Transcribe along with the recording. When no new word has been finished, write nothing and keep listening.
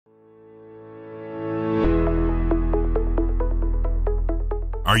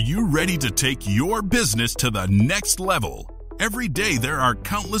Are you ready to take your business to the next level? Every day, there are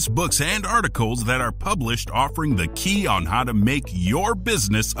countless books and articles that are published offering the key on how to make your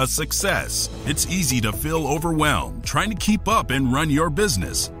business a success. It's easy to feel overwhelmed trying to keep up and run your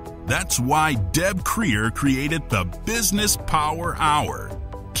business. That's why Deb Creer created the Business Power Hour.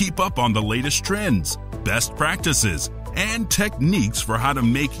 Keep up on the latest trends, best practices, and techniques for how to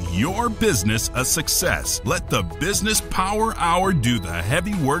make your business a success. Let the Business Power Hour do the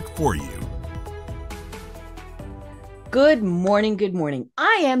heavy work for you. Good morning. Good morning.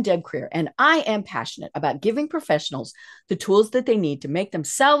 I am Deb Creer, and I am passionate about giving professionals the tools that they need to make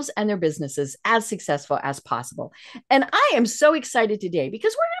themselves and their businesses as successful as possible. And I am so excited today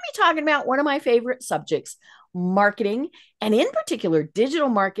because we're going to be talking about one of my favorite subjects, marketing, and in particular, digital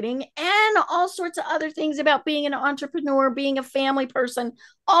marketing, and all sorts of other things about being an entrepreneur, being a family person,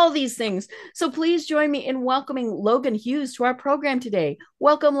 all these things. So please join me in welcoming Logan Hughes to our program today.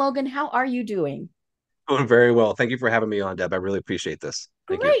 Welcome, Logan. How are you doing? Doing very well. Thank you for having me on, Deb. I really appreciate this.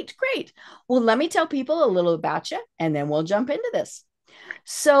 Thank you. Great. Well, let me tell people a little about you, and then we'll jump into this.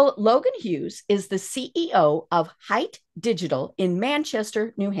 So Logan Hughes is the CEO of Hite Digital in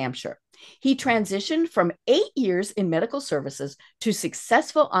Manchester, New Hampshire. He transitioned from 8 years in medical services to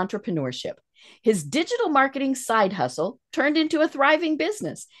successful entrepreneurship. His digital marketing side hustle turned into a thriving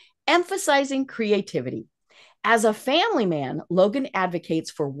business, emphasizing creativity. As a family man, Logan advocates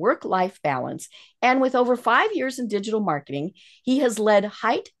for work-life balance, and with over 5 years in digital marketing, he has led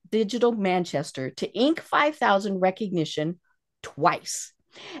Hite Digital Manchester to Inc. 5000 recognition twice.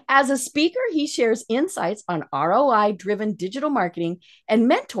 As a speaker, he shares insights on ROI-driven digital marketing and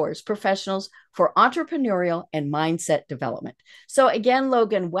mentors professionals for entrepreneurial and mindset development. So again,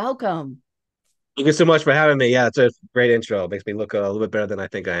 Logan, welcome. Thank you so much for having me. Yeah, it's a great intro. It makes me look a little bit better than I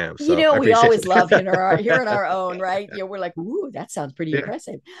think I am. You So know, I we appreciate always love it. hearing our own, right? You know, we're like, ooh, that sounds pretty Yeah.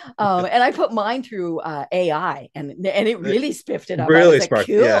 impressive. And I put mine through AI, and it really spiffed it up. I was Really like, sparked.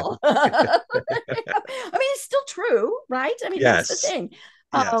 Yeah. cool. I mean, it's still true, right? I mean, that's the Yes. thing.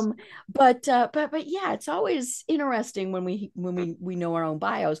 Yes. Um, but yeah, it's always interesting when we know our own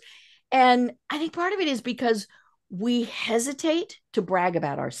bios, and I think part of it is because we hesitate to brag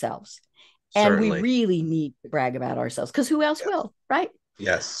about ourselves. And we Certainly. really need to brag about ourselves because who else Yes. will, right?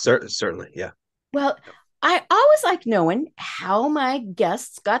 Yes. Certainly. Yeah. Well, I always like knowing how my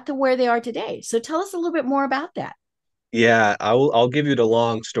guests got to where they are today. So tell us a little bit more about that. Yeah. I'll give you the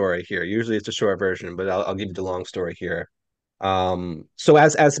long story here. Usually it's a short version, but I'll give you the long story here. So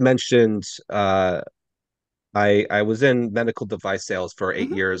as mentioned, I was in medical device sales for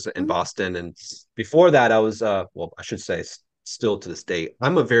 8 years in Hmm. Boston, and before that, I was well, I should say, still to this day,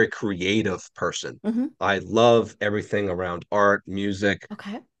 I'm a very creative person. Hmm. I love everything around art, music.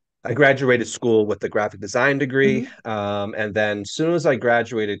 Okay. I graduated school with a graphic design degree, Hmm. and then as soon as I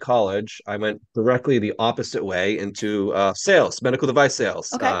graduated college, I went directly the opposite way into sales, medical device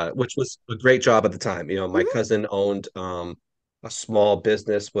sales, Okay. which was a great job at the time. You know, my Hmm. cousin owned a small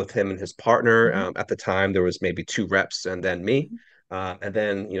business with him and his partner. Hmm. At the time, there was maybe two reps and then me. And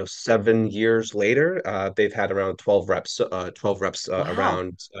then, 7 years later, they've had around 12 reps Wow.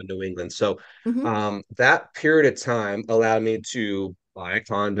 around New England. So Hmm. that period of time allowed me to buy a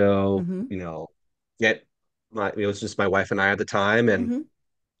condo, Hmm. get it was just my wife and I at the time. And,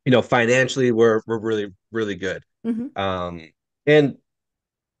 Hmm. financially, we're really, really good. Hmm. Um, and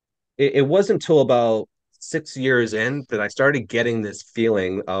it wasn't until about 6 years in that I started getting this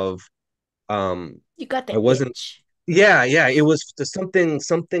feeling of um, You got I the wasn't, itch. yeah, it was just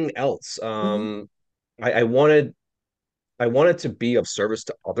something else. Hmm. I, I wanted I wanted to be of service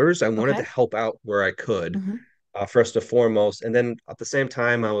to others. I wanted to Okay. help out where I could, Hmm. first and foremost. And then at the same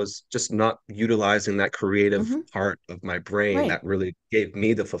time, I was just not utilizing that creative Hmm. part of my brain Right. that really gave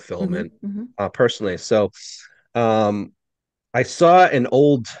me the Hmm. fulfillment, Hmm. personally. So, um, I saw an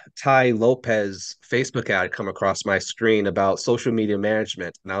old Ty Lopez Facebook ad come across my screen about social media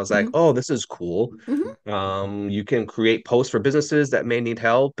management, and I was like, Hmm. "Oh, this is cool. Hmm. You can create posts for businesses that may need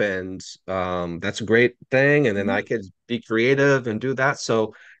help, and that's a great thing. And then Hmm. I could be creative and do that."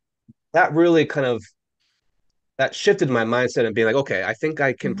 So that really that shifted my mindset and being like, "Okay, I think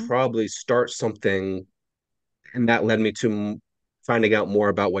I can Hmm. probably start something," and that led me to finding out more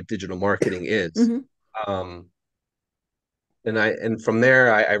about what digital marketing is. Hmm. Um, and from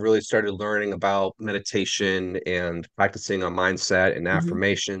there I really started learning about meditation and practicing on mindset and Hmm.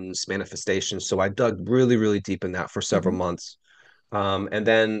 affirmations, manifestations. So I dug really, really deep in that for several Hmm. months. And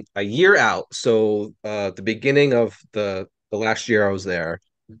then a year out, so the beginning of the last year I was there,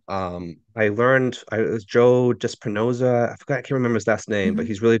 I learned it was Joe Dispenza. I forgot, I can't remember his last name, but Hmm.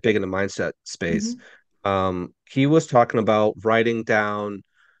 he's really big in the mindset space. Hmm. He was talking about writing down.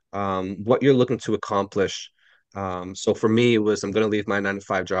 what you're looking to accomplish. So for me, it was I'm going to leave my 9 to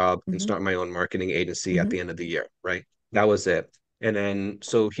 5 job and Mm-hmm. start my own marketing agency at Mm-hmm. the end of the year, right? That was it. And then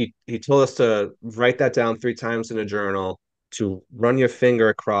so he told us to write that down 3 times in a journal, to run your finger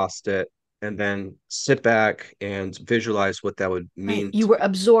across it, and then sit back and visualize what that would Right. mean You to were you.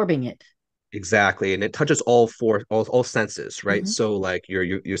 absorbing it. Exactly. And it touches all four, all senses, right? Mm-hmm. So like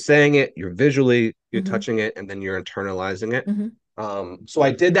you're saying it, you're visually, you're Mm-hmm. touching it, and then you're internalizing it. Mm-hmm. So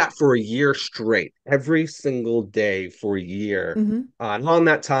I did that for a year straight, every single day for a year. Mm-hmm. And on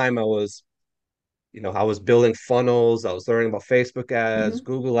that time, I was building funnels. I was learning about Facebook ads,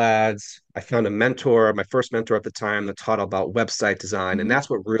 Mm-hmm. Google ads. I found a mentor, my first mentor at the time, that taught about website design. And Mm-hmm. that's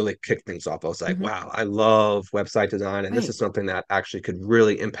what really kicked things off. I was like, Mm-hmm. wow, I love website design. And this Right. is something that actually could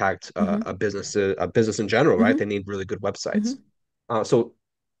really impact Mm-hmm. a business in general, right? Mm-hmm. They need really good Mm-hmm. websites. So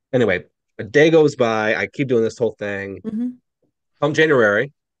anyway, a day goes by. I keep doing this whole thing. Mm-hmm. Come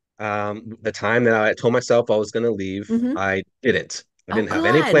January, the time that I told myself I was going to leave, Mm-hmm. I didn't. I Oh, didn't have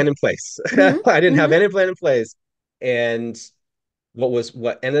any plan good. in place. Mm-hmm. I didn't have Mm-hmm. any plan in place. And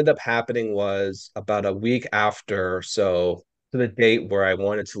what ended up happening was about a week after, so to the date where I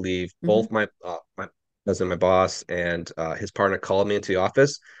wanted to leave, Mm-hmm. both my cousin, my boss, and his partner called me into the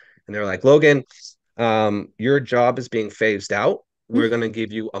office, and they were like, Logan, your job is being phased out. We're Mm-hmm. going to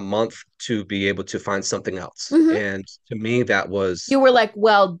give you a month to be able to find something else. Mm-hmm. And to me, that was You were like,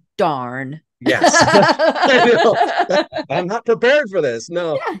 well, darn. yes. I know. I'm not prepared for this.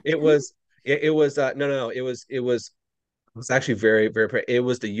 No, Yeah. it was no, it was actually very, very, it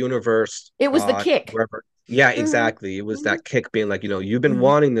was the universe, It was the God, kick. wherever. Yeah, Mm-hmm. exactly. It was Mm-hmm. that kick being like, you've been Mm-hmm.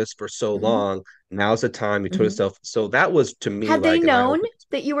 wanting this for so Mm-hmm. long. Now's the time. You told Mm-hmm. yourself. So that was to me Had they like an known eye-opening.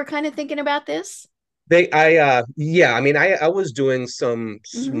 that you were kind of thinking about this? Yeah, I mean, I was doing some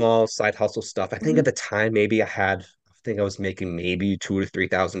Mm-hmm. small side hustle stuff. I think Mm-hmm. at the time, I think I was making maybe $2,000 to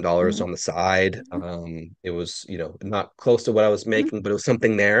 $3,000 Mm-hmm. on the side. It was, not close to what I was Mm-hmm. making, but it was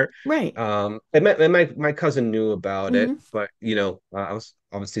something there. Right. And my cousin knew about it, Mm-hmm. but I was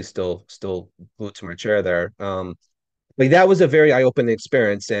obviously still glued to my chair there. Like that was a very eye-opening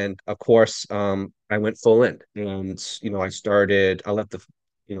experience. And of course, I went full in and, I left the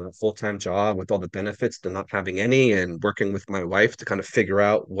full-time job with all the benefits to not having any and working with my wife to kind of figure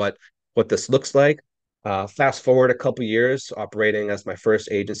out what this looks like. Fast forward a couple years, operating as my first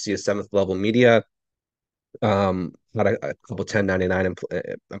agency, a seventh level media, had a couple 1099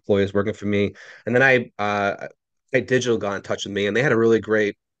 employees working for me. And then Hite Digital got in touch with me and they had a really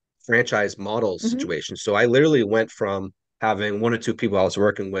great franchise model Mm-hmm. situation. So I literally went from having 1 or 2 people I was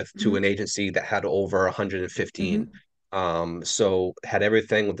working with to Mm-hmm. an agency that had over Mm-hmm. 115. So had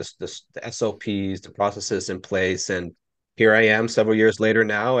everything with the SOPs, the processes in place. And here I am several years later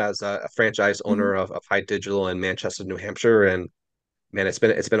now as a franchise Mm-hmm. owner of Hite Digital in Manchester, New Hampshire. And man, it's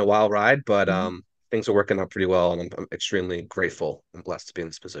been a wild ride, but Mm-hmm. things are working out pretty well, and I'm extremely grateful and blessed to be in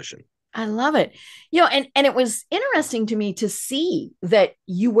this position. I love it. And it was interesting to me to see that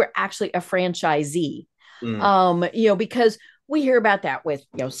you were actually a franchisee. Mm, Because we hear about that with,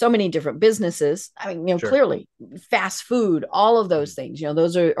 so many different businesses. I mean, sure. clearly fast food, all of those Mm, things,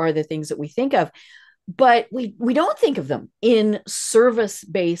 those are the things that we think of, but we don't think of them in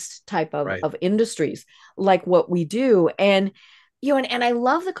service-based type of, right. of industries like what we do. And I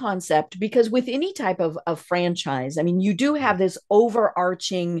love the concept because with any type of franchise, I mean, you do have this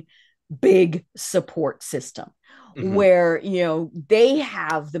overarching big support system Hmm. where they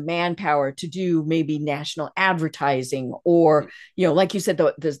have the manpower to do maybe national advertising or like you said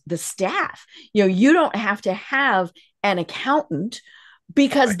the staff. You don't have to have an accountant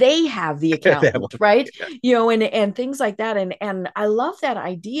because Right. they have the That accountant, one. right? Yeah. And things like that. And I love that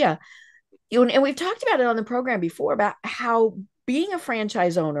idea. And we've talked about it on the program before about how being a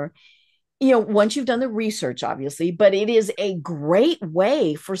franchise owner, once you've done the research, obviously, but it is a great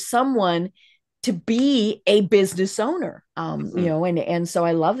way for someone to be a business owner. Mhm. And so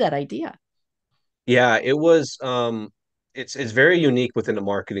I love that idea. Yeah, it was it's very unique within the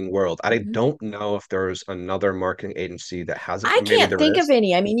marketing world. I Mhm. don't know if there's another marketing agency that has it. I Maybe can't there think of is.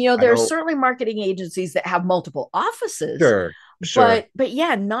 any. I mean, I there are don't certainly marketing agencies that have multiple offices, sure, sure. but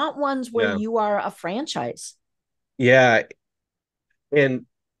yeah, not ones where Yeah. you are a franchise. Yeah. And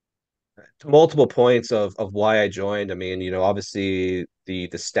to multiple points of why I joined. I mean, obviously the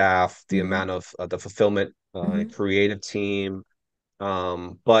staff, the Hmm. amount of the fulfillment, Hmm. creative team.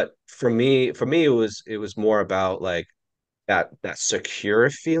 But for me, it was more about like that secure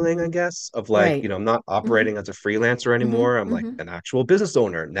feeling, I Hmm. guess, of like, Right. I'm not Hmm. operating as a freelancer Hmm. anymore. I'm like Hmm. an actual business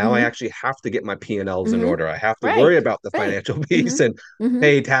owner. Now I Hmm. actually have to get my P&Ls in Hmm. order. I have to worry Right. about the Right. financial Hmm. piece and Hmm.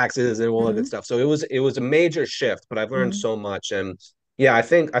 pay taxes and all that Hmm. good stuff. So it was a major shift, but I've learned Hmm. so much. And Yeah, I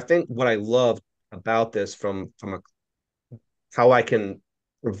think what I love about this from a how I can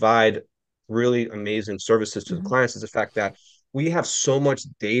provide really amazing services to the Hmm. clients is the fact that we have so much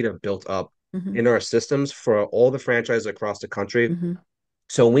data built up Hmm. in our systems for all the franchises across the country. Hmm.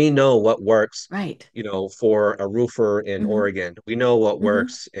 So we know what works, Right. for a roofer in Hmm. Oregon. We know what Hmm.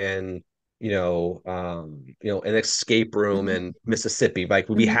 works in, an escape room Hmm. in Mississippi. Like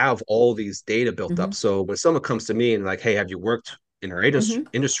we Hmm. have all these data built Hmm. up. So when someone comes to me and like, hey, have you worked in our Hmm.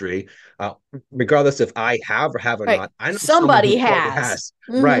 industry? Uh, Regardless if I have or have or Right. not, I know someone who Somebody probably has. has.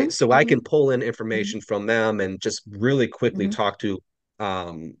 Hmm. Right. So I Hmm. can pull in Hmm. information from them and just really quickly Hmm. talk to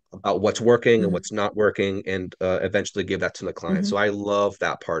about what's working and Hmm. what's not working, and eventually give that to the client. Hmm. So I love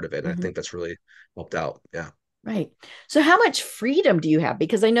that part of it, and I Hmm. think that's really helped out. Yeah. Right. So how much freedom do you have?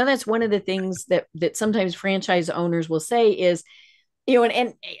 Because I know that's one of the things that sometimes franchise owners will say is,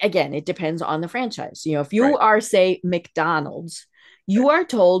 and again, it depends on the franchise. If you Right. are, say, McDonald's, Right. you are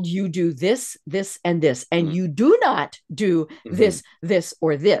told you do this, this, and this, and Mm-hmm. you do not do Mm-hmm. this,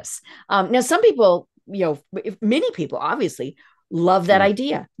 or this. Now, some people, many people obviously love that Mm-hmm.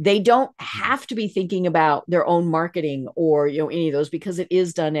 idea. They don't have to be thinking about their own marketing or any of those because it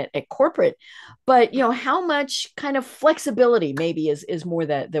is done at corporate. But how much kind of flexibility maybe is more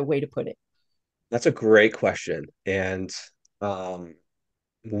the way to put it. That's a great question, and um,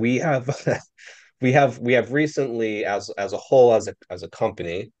 we have we have recently, as a whole, as a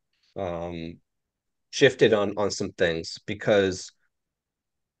company, um, shifted on some things because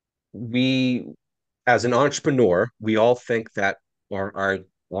we as an entrepreneur, we all think that our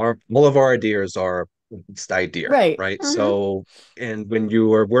all of our ideas are the best idea, Right. right? Mm-hmm. So, and when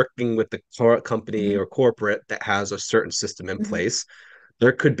you are working with the company Mm-hmm. or corporate that has a certain system in Mm-hmm. place,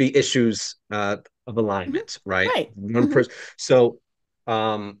 there could be issues of Mm-hmm. alignment, right? Right. One Mm-hmm. person. So,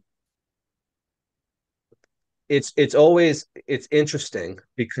 um, it's interesting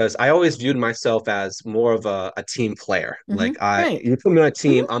because I always viewed myself as more of a team player. Mm-hmm. Like I Right. you put me on a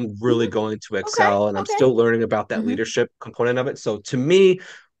team, Mm-hmm. I'm really Mm-hmm. going to Okay. excel, and I'm Okay. still learning about that Mm-hmm. leadership component of it. So to me,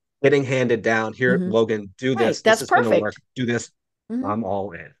 getting handed down here, Mm-hmm. Logan, do Right. this That's is going to work, perfect. do this, Mm-hmm. I'm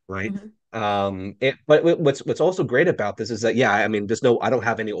all in, right? Mm-hmm. But what's also great about this is that, yeah, I mean, I don't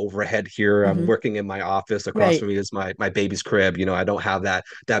have any overhead here. I'm Mm-hmm. working in my office. Across from Right. me is my baby's crib. I don't have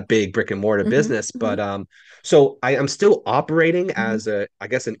that big brick and mortar Mm-hmm. business, Mm-hmm. but so I'm still operating Mm-hmm. as I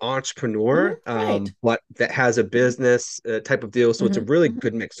guess, an Mm-hmm. entrepreneur, Right. but that has a Mm-hmm. business type of deal. So it's a Mm-hmm. really Mm-hmm.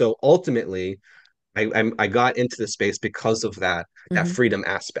 good mix. So ultimately, I got into the space because of that Mm-hmm. freedom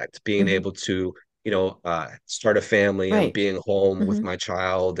aspect, being Mm-hmm. able to start a family and Right. being home with Mm-hmm. my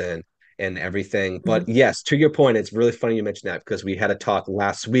child and everything. Mm-hmm. But yes, to your point, it's really funny you mentioned that because we had a talk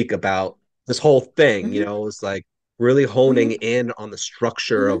last week about this whole thing. Mm-hmm. It's like really honing Mm-hmm. in on the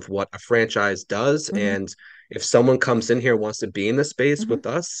structure Mm-hmm. of what a franchise does, Mm-hmm. and if someone comes in here and wants to be in the space Mm-hmm. with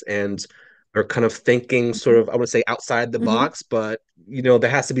us and are kind of thinking sort Mm-hmm. of, I want to say, outside the Mm-hmm. box, but there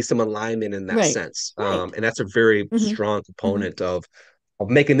has to be some alignment in that Right. sense. Right. And that's a very Mm-hmm. strong Mm-hmm. component of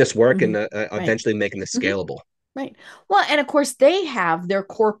making this work Mm-hmm. and Right. eventually making this Mm-hmm. scalable. Right. Well, and of course they have their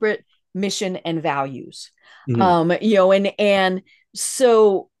corporate mission and values. Mhm. And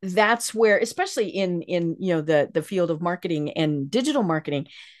so that's where, especially in the field of marketing and digital marketing,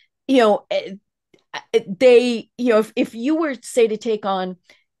 you know, eh, they, if you were, say, to take on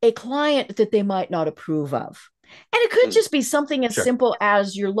a client that they might not approve of, and it could Mm. just be something as Sure. simple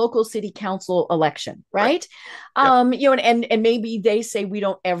as your local city council election, Right. right? Yep. And maybe they say we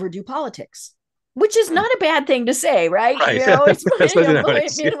don't ever do politics, which is Mm. not a bad thing to say, right? Right. It's Especially in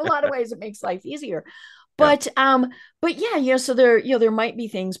nowadays. a lot of ways it makes life easier. Yeah. But yeah, so there might be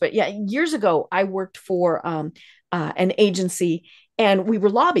things, but yeah, years ago I worked for an agency, and we were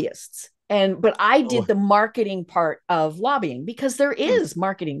lobbyists. But I did Oh. the marketing part of lobbying because there Mm. is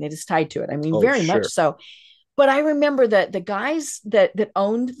marketing that is tied to it. I mean, Oh, very much sure. so. But I remember that the guys that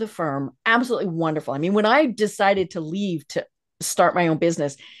owned the firm, absolutely wonderful. I mean, when I decided to leave to start my own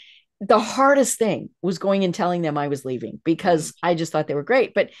business, the hardest thing was going and telling them I was leaving Mm. because I just thought they were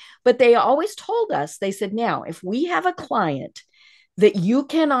great. But they always told us, they said, now, if we have a client that you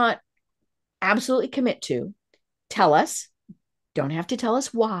cannot absolutely commit to, tell us. Don't have to tell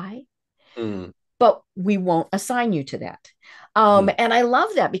us why, Mm. but we won't assign you to that. Mm. And I love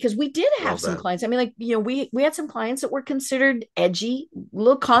that because we did have Love some that. clients. I mean, like, we had some clients that were considered edgy, a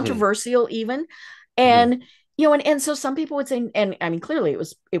little Hmm. controversial even. Hmm. And and so some people would say, and I mean, clearly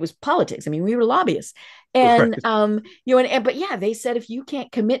it was politics. I mean, we were lobbyists. Right. But yeah, they said if you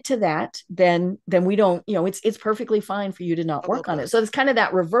can't commit to that, then we don't, it's perfectly fine for you to not I work love on it. that. So it's kind of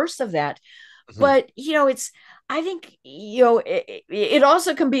that reverse of that. Mhm. But, I think, it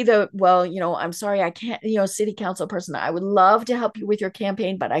also can be well, I'm sorry, I can't, city council person, I would love to help you with your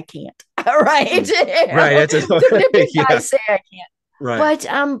campaign, but I can't. Right. Mm. Right. That's The big yeah. guys say I can't.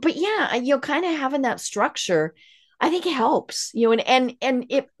 Right. But yeah, kind of having that structure, I think it helps, and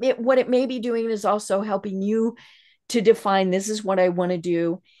what it may be doing is also helping you to define, this is what I want to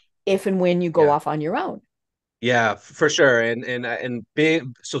do if and when you go Yeah. off on your own. Yeah, for sure. And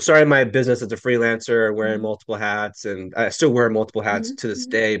being so starting my business as a freelancer, wearing Mhm, multiple hats, and I still wear multiple hats mhm, to this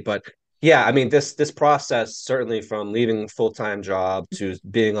mhm, day. But yeah, I mean this process certainly from leaving full-time job to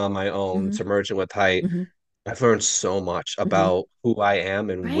being on my own mhm, to merging with Hite, mhm, I've learned so much mhm. about who I am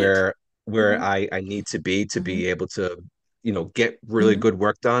and Right. where Mhm, I need to mhm, be able to, get really mhm, good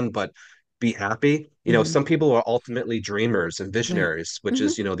work done, but be happy. mhm. Some people are ultimately dreamers and Right. visionaries, which Mhm,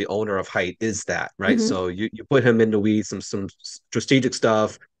 is, the owner of Hite is that, right? mhm. So you put him into weeds, some strategic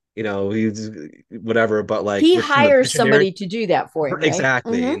stuff, he's whatever, but like He with from the hires visionary, somebody to do that for him, right?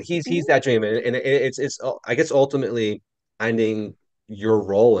 exactly. Mhm, And he's mhm, that dream. And it's I guess ultimately finding your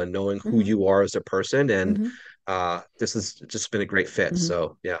role and knowing who mhm, you are as a person. And mhm, this has just been a great fit. mhm.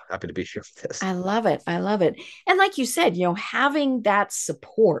 So yeah, happy to be here for this. I love it. I love it. And like you said, having that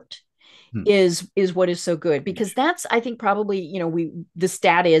support Hmm. is what is so good, because Huge. that's, I think, probably, the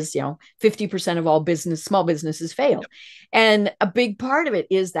stat is, 50% of all small businesses fail. Yep. And a big part of it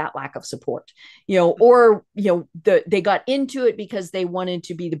is that lack of support, or, they got into it because they wanted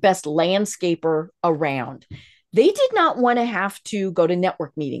to be the best landscaper around. They did not want to have to go to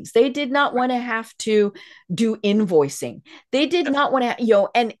network meetings. They did not Right. want to have to do invoicing. They did Yep. not want to,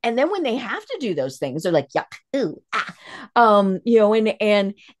 and then when they have to do those things, they're like, yuck, ooh, ah.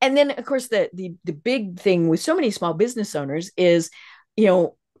 And then of course the big thing with so many small business owners is,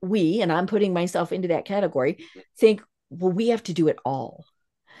 we, and I'm putting myself into that category, think, well, we have to do it all.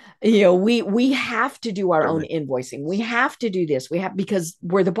 We have to do our own Certainly. invoicing. We have to do this. We have, because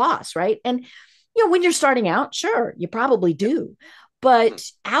we're the boss, right? And when you're starting out, sure, you probably Yep. do. Mhm. But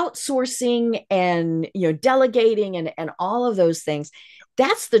outsourcing and delegating and all of those things,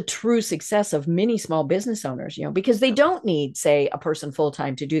 that's the true success of many small business owners, because they Yep. don't need, say, a person full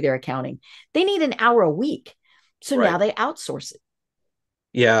time to do their accounting. They need an hour a week. So now Right. they outsource it.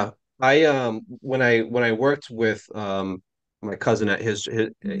 Yeah. I when I worked with my cousin at his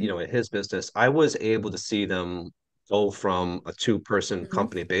Mhm, at his business, I was able to see them go from a two-person mhm.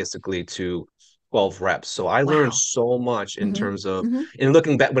 company basically to 12 reps. So I learned Wow. so much in Mhm, terms of, mhm, and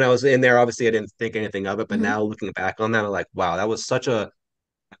looking back when I was in there, obviously I didn't think anything of it, but mhm, now looking back on that, I'm like, wow, that was such a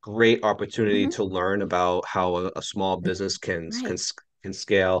great opportunity mhm, to learn about how a small mhm. business Right. can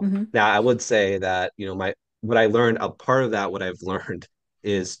scale. Mhm, Now, I would say that, my what I learned, a part of that, what I've learned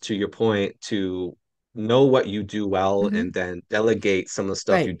is, to your point, to know what you do well mhm. and then delegate some of the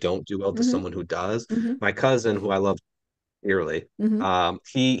stuff you Right. don't do well to Mhm, someone who does. mhm, My cousin, who I love dearly, mhm,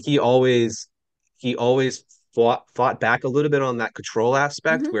 he always fought back a little bit on that control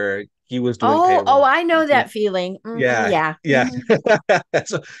aspect mhm. where he was doing Oh, payroll. I know that feeling. Yeah, Yeah. yeah.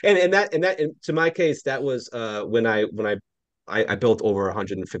 So, and to my case, that was when I built over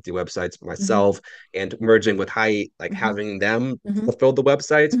 150 websites Mhm, myself, and merging with Hite, like mhm, having them mhm, fulfill the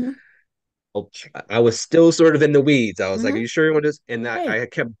websites. mhm, Well, I was still sort of in the weeds. I was like, "Are mhm. you sure you want this?" And that Right. I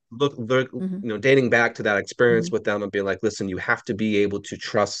kept look, Mhm, dating back to that experience mhm, with them and being like, "Listen, you have to be able to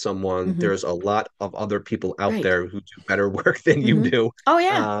trust someone. mhm. There's a lot of other people out Right. there who do better work than you Mhm. do. Oh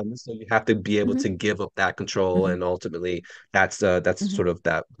yeah. So you have to be able to Mhm, give up that control, mhm, and ultimately, that's mhm. sort of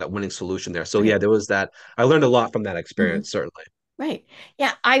that winning solution there. So yeah, Right. there was that. I learned a lot from that Mhm. experience, certainly. Right.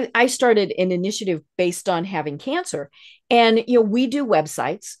 Yeah, I started an initiative based on having cancer. And we do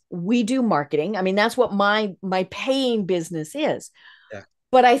websites, we do marketing. I mean, that's what my paying business is. Yeah.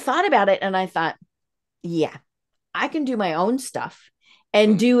 But I thought about it and I thought, yeah, I can do my own stuff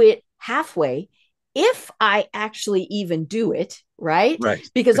and Mm. do it halfway if I actually even do it, right? Right.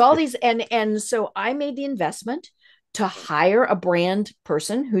 Because all these, and so I made the investment to hire a brand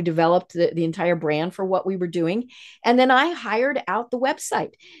person who developed the entire brand for what we were doing. And then I hired out the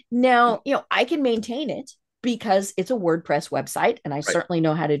website. Mm. Now, I can maintain it because it's a WordPress website and I Right. certainly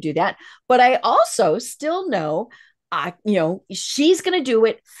know how to do that. But I also still know she's going to do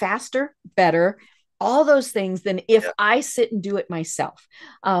it faster, better, all those things than if Yeah. I sit and do it myself.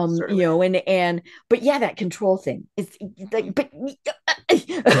 Certainly. But yeah, that control thing. It's Mm. like, but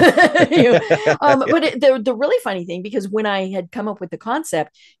Yeah. the really funny thing, because when I had come up with the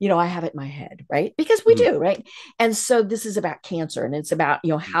concept, I have it in my head, right? Because we Mhm. do, right? And so this is about cancer and it's about,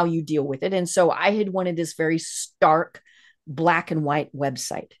 how you deal with it. And so I had wanted this very stark black and white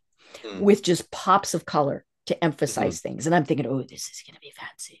website Mm. with just pops of color to Mhm. emphasize things. And I'm thinking, oh, this is going to be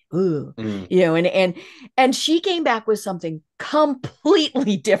fancy. Ooh, Mhm. and she came back with something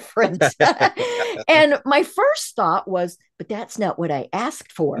completely different. And my first thought was, but that's not what I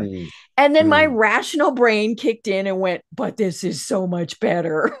asked for. Mm. And then my Mm. rational brain kicked in and went, but this is so much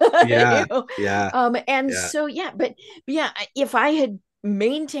better. Yeah. Yeah. And Yeah. so, yeah, but yeah, if I had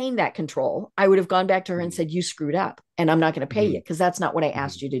maintained that control, I would have gone back to her and Mhm. said, you screwed up and I'm not going to pay you Mhm. because that's not what I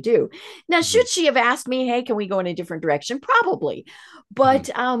asked Mhm. you to do. Now, Mhm. should she have asked me, hey, can we go in a different direction? Probably.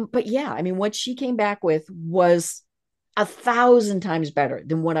 Mhm. But yeah, I mean, what she came back with was 1,000 times better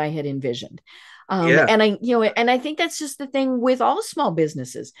than what I had envisioned. Yeah. And I think that's just the thing with all small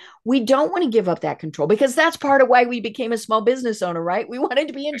businesses. We don't want to give up that control because that's part of why we became a small business owner, right? We wanted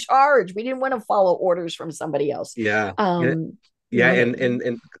to be in charge. We didn't want to follow orders from somebody else. Yeah. Yeah. Um, you Yeah. know,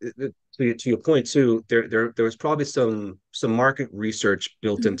 And to your point too, there was probably some market research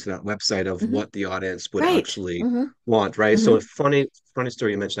built mhm, into that website of mhm, what the audience would right. actually Hmm. want, right? So Hmm. a funny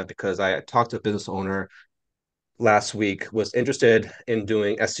story you mentioned that because I talked to a business owner last week was interested in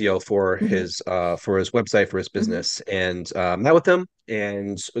doing SEO Hmm. for his website for his Hmm. business and met with him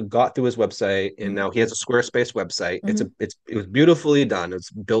and got through his website and Hmm. now he has a Squarespace website. Hmm. It was beautifully done. It's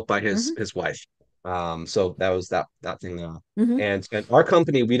built by Hmm. his wife. So that was that thing. Hmm. And our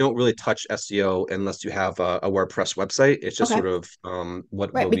company we don't really touch SEO unless you have a WordPress website. It's just Okay. sort of Right.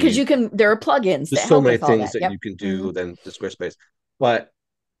 what Because we there are plugins there's that so help many with all things that. that Yep. you can Hmm. do than the Squarespace, but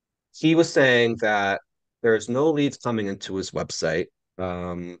he was saying that there's no leads coming into his website.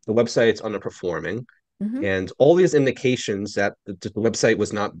 The website's underperforming, Hmm. and all these indications that the website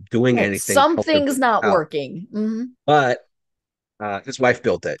was not doing Right. anything to help him Something's not out. working. Hmm. But his wife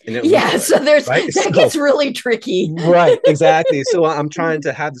built it, and it looked Yeah. good, So right? that So gets really tricky. right, exactly. So I'm trying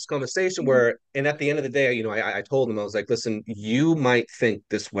to have this conversation Mhm. where, and at the end of the day, I told him I was like, listen, you might think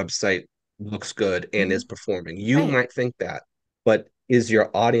this website looks good and is Mhm. performing. You Right. might think that, but does your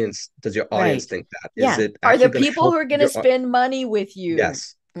audience Right. think that? Is Yeah. it Are actually the going to people who help are going to your spend money with you?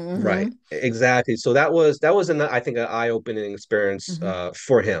 yes, Hmm. right, exactly. So I think an eye-opening experience Hmm.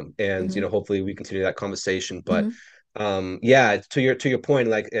 for him, and Hmm. hopefully we continue that conversation. But Hmm. yeah, to your point,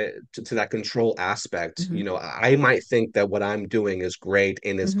 like to that control aspect, Hmm. I might think that what I'm doing is great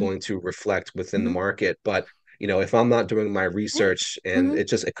and is Hmm. going to reflect within the Hmm. market, but if I'm not doing my Right. research and Hmm.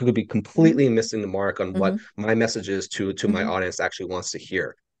 it could be Hmm. completely missing the mark on what Hmm. my message is to my Hmm. audience actually wants to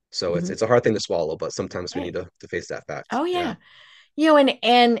hear. So Hmm. it's a hard thing to swallow, but sometimes we need Right. to face that fact. Oh Yeah. yeah.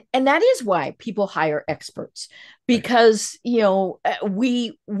 And that is why people hire experts Right. because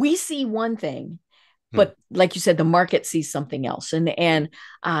we see one thing, Hmm. but like you said, the market sees something else.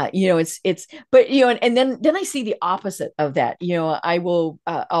 It's but and then I see the opposite of that.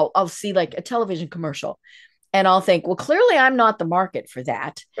 I'll see like a television commercial and I'll think, well, clearly I'm not the market for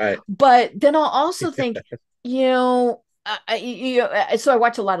that. Right. But then I'll also think, so I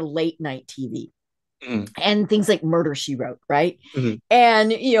watch a lot of late night TV Mm. and things like Murder She Wrote, right? Mhm.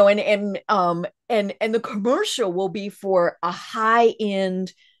 And the commercial will be for a high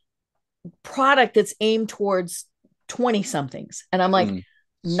end product that's aimed towards 20 somethings. And I'm like, Mm.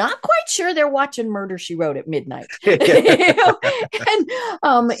 not quite sure they're watching Murder She Wrote at midnight. Yeah.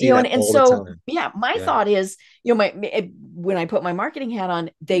 And See that and all the so time. yeah, my Yeah. thought is, when I put my marketing hat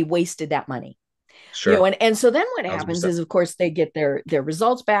on, they wasted that money. Sure. And so then what happens 1,000%. is, of course, they get their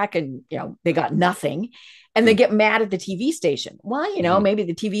results back, and they got nothing, and they Mm. get mad at the TV station. Well, Mhm. maybe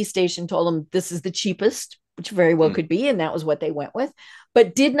the TV station told them this is the cheapest, which very well Mm. could be, and that was what they went with,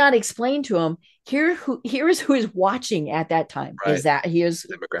 but did not explain to them, here is who is watching at that time. Is Right. that here's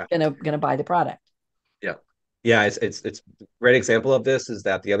Demographic. gonna buy the product. Yeah. Yeah. It's a great example of this is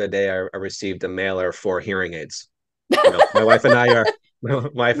that the other day I received a mailer for hearing aids. My wife and I are my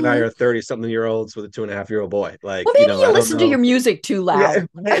wife and I Mhm. are 30 something year olds with a 2.5-year-old boy. Like, Well, maybe you I don't listen to know. your music too Yeah, loud.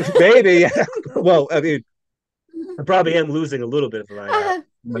 maybe. Yeah. Well, I mean, I probably am losing a little bit of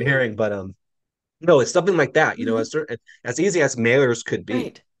my hearing, but no, it's something like that. Mhm. As easy as mailers could be.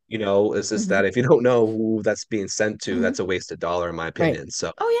 Right. It's just Hmm. that if you don't know who that's being sent to, Hmm. that's a wasted dollar, in my Right. opinion.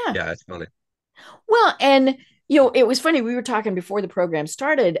 So, Oh yeah. yeah, it's funny. Well, and it was funny. We were talking before the program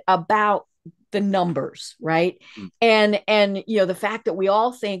started about the numbers, right? Mm. And the fact that we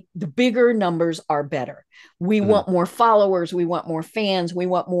all think the bigger numbers are better. We Mhm. want more followers, we want more fans, we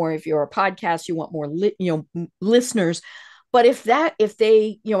want more. If you're a podcast, you want more listeners. But if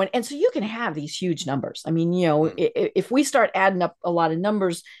they, and so you can have these huge numbers. I mean, Mm. if we start adding up a lot of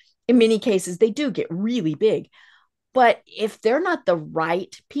numbers, in many cases they do get really big. But if they're not the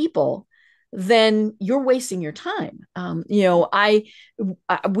right people, then you're wasting your time.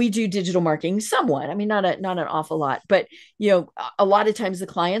 We do digital marketing somewhat. I mean, not an awful lot, but a lot of times the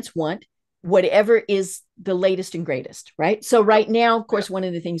clients want whatever is the latest and greatest, right? So Yep. right now, of Yeah. course, one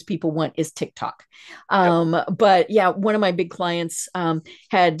of the things people want is TikTok. Yep. But yeah, one of my big clients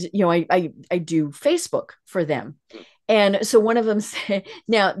had, I do Facebook for them. And so one of them said,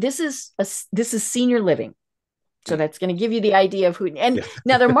 now this is senior living. So Mm. that's going to give you the idea of who, and Yeah.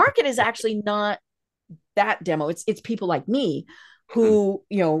 now their market is actually not that demo. It's people like me Mm.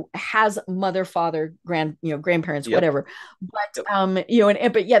 who, has mother, father, grandparents, Yep. whatever. But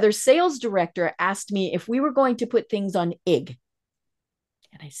Yep. but yeah, their sales director asked me if we were going to put things on IG.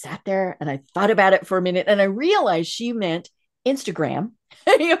 And I sat there and I thought about it for a minute and I realized she meant Instagram.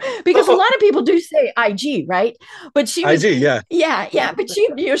 Because a lot of people do say IG, right? But she was, IG, yeah. yeah, but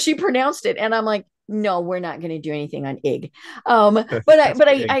she pronounced it, and I'm like, no, we're not going to do anything on IG. That's But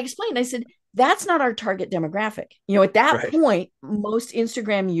big. I explained. I said that's not our target demographic. At that Right. point, most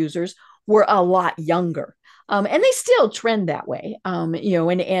Instagram users were a lot younger. And they still trend that way.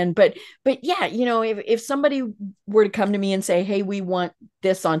 But yeah, if somebody were to come to me and say, hey, we want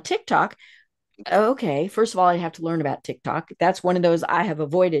this on TikTok, okay, first of all, I have to learn about TikTok. That's one of those I have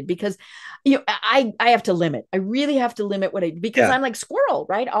avoided because I have to limit. I really have to limit because Yeah. I'm like squirrel,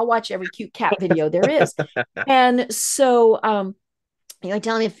 right? I'll watch every cute cat video there is. And so I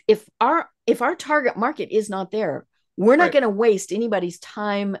tell them if our target market is not there, we're not Right. going to waste anybody's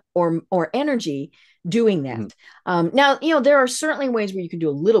time or energy doing that. Mhm. Now, there are certainly ways where you can do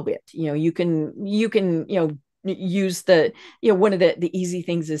a little bit. You can use one of the easy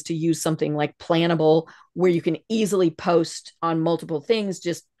things is to use something like Plannable, where you can easily post on multiple things.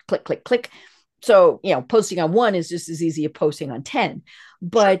 Just click, click, click. So posting on one is just as easy as posting on 10.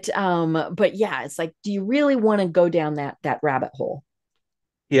 Sure. But yeah, it's like, do you really want to go down that rabbit hole?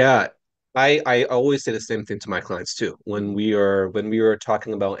 Yeah. I always say the same thing to my clients too. When we are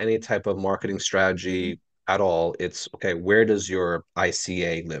talking about any type of marketing Mm-hmm. strategy at all, it's okay, where does your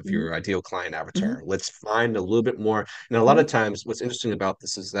ICA live, Mm-hmm. your ideal client Mm-hmm. avatar? Let's find a little bit more. And a lot Mm-hmm. of times what's interesting about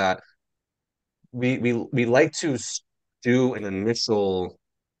this is that we like to do an initial,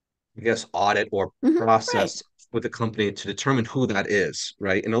 I guess, audit or Mm-hmm. Right. process with the company to determine who that is,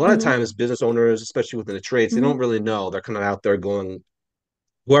 right? And a lot of Mm-hmm. times business owners, especially within the trades, they Mm-hmm. don't really know. They're kind of out there going,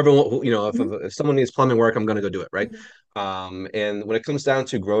 whoever, Mm-hmm. if someone needs plumbing work, I'm going to go do it, right? Mm-hmm. And when it comes down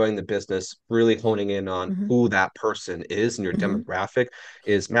to growing the business, really honing in on Mm-hmm. who that person is and your Mm-hmm. demographic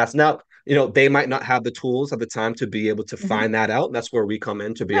is mass. Now, they might not have the tools at the time to be able to Mm-hmm. find that out. And that's where we come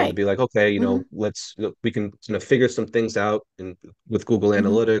in to be able to Right. be like, okay, Mm-hmm. we can figure some things out with Google Mm-hmm.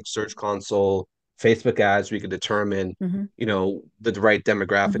 Analytics, Search Console, Facebook ads. We could determine, Mm-hmm. the right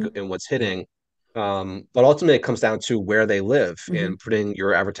demographic Mm-hmm. and what's hitting. But ultimately, it comes down to where they live Mm-hmm. and putting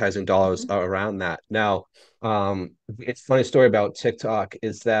your advertising dollars Mm-hmm. around that. Now, it's a funny story about TikTok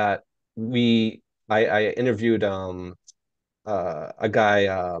is that I interviewed a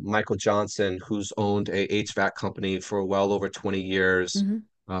guy, Michael Johnson, who's owned a HVAC company for well over 20 years. Mm-hmm.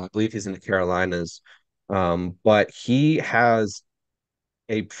 I believe he's in the Carolinas. But he has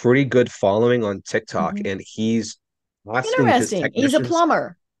a pretty good following on TikTok, Mm-hmm. and he's asking his Interesting. He's a technicians.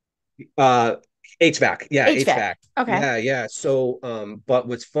 plumber. Uh, HVAC. Yeah, HVAC. HVAC. Okay. Yeah, yeah. So, but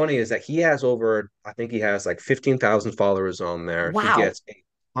what's funny is that he has I think he has like 15,000 followers on there. He Wow. gets a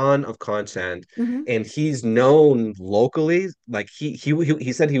ton of content Mm-hmm. and he's known locally. Like he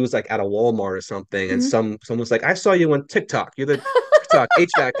said he was like at a Walmart or something and Mm-hmm. someone's like, I saw you on TikTok. You're the TikTok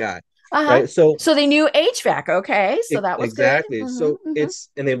HVAC guy. Uh-huh. Right. So So they knew HVAC. Okay. So that was good. Exactly. So Mm-hmm. Mm-hmm. it's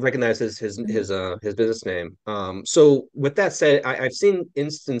and they recognize Mm-hmm. his business name. So with that said, I've seen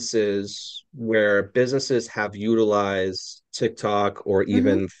instances where businesses have utilized TikTok or Mm-hmm.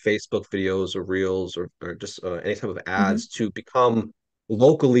 even Facebook videos or Reels or just any type of Mm-hmm. ads to become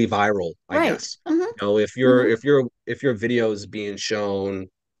locally viral, I Right. guess. Mm-hmm. If Mm-hmm. your video is being shown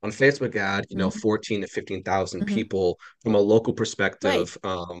on Facebook ad, Mm-hmm. 14 to 15,000 Mm-hmm. people from a local Right. perspective,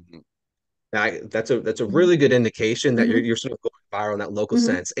 that's a Mm-hmm. really good indication that you're Mm-hmm. you're sort of going viral in that local Mm-hmm.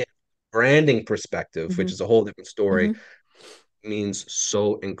 sense. And branding perspective, Mm-hmm. which is a whole different story, Mm-hmm. means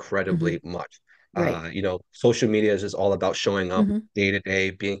so Mm-hmm. incredibly much. Right. Social media is just all about showing up Mm-hmm. day to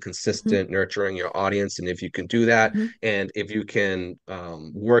day, being Mm-hmm. consistent, nurturing your audience. And if you can do that, Mm-hmm. and if you can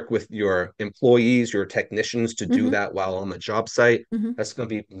work with your employees, your technicians to do Mm-hmm. that while on the job site, Mm-hmm. that's going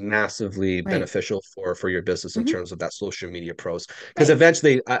to be massively Right. beneficial for your business in Mm-hmm. terms of that social media pros. Because Right.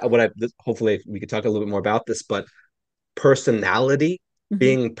 eventually, hopefully we could talk a little bit more about this, but personality, Mm-hmm.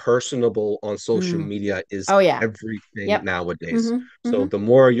 being personable on social Mm. media is Oh yeah. everything Yep. nowadays. Mm-hmm. So Mm-hmm. the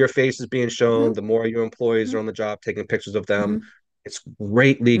more your face is being Mm-hmm. shown, the more your employees Mm-hmm. are on the job taking pictures of them, Mm-hmm. it's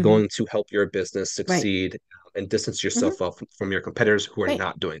greatly Mm-hmm. going to help your business Right. succeed and distance Mm-hmm. yourself off from your competitors who are Right.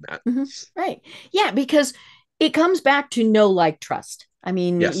 not doing that. Mm-hmm. Right. Yeah, because it comes back to know, like, trust. I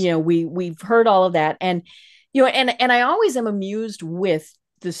mean, Yes. we've heard all of that. And, and I always am amused with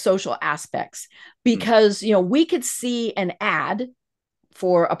the social aspects Mm. because, we could see an ad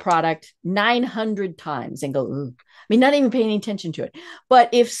for a product 900 times and go, ooh. I mean, not even paying attention to it. But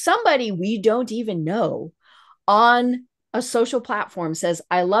if somebody we don't even know on a social platform says,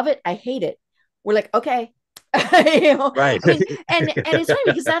 I love it, I hate it, we're like, okay. Right. I mean, and it's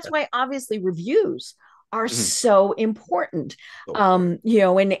funny because that's why obviously reviews are Mhm. so important. So important.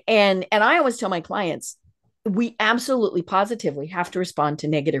 And I always tell my clients, we absolutely positively have to respond to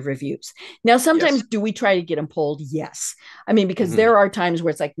negative reviews. Now, Yes. sometimes do we try to get them pulled? Yes. I mean, because Hmm. there are times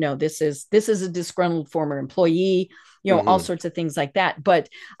where it's like, no, this is a disgruntled former employee, all Hmm. sorts of things like that. But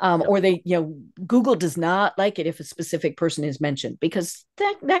Yep. or they, Google does not like it if a specific person is mentioned because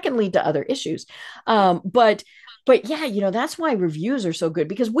that can lead to other issues. But yeah, that's why reviews are so good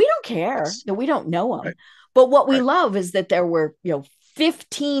because we don't care Yes. that we don't know them. Right. But what we Right. love is that there were,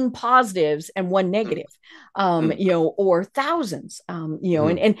 15 positives and one Mm. negative, Mm. or thousands, and,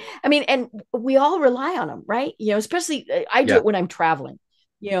 Hmm. and I mean, and we all rely on them, right? Especially I do Yeah. it when I'm traveling,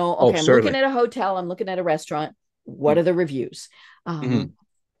 Oh, okay, I'm looking certainly. at a hotel, I'm looking at a restaurant. What Mm. are the reviews? Hmm. Um,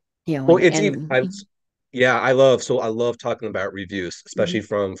 Well, and, it's even and, I yeah, I love talking about reviews, mm-hmm, especially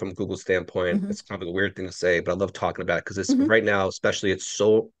from Google's standpoint. mm-hmm, It's kind of a weird thing to say, but I love talking about it because it's mm-hmm, right now, especially it's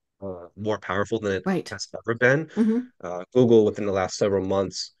so more powerful than it right. has ever been. Mm-hmm, Google within the last several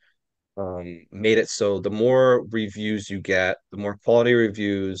months made it so the more reviews you get, the more quality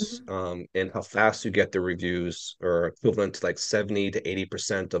reviews, mm-hmm, and how fast you get the reviews are equivalent to like 70 to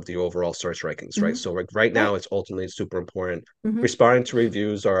 80% of the overall search rankings, right? mm-hmm, So like right now, right. it's ultimately super important. Mm-hmm, Responding to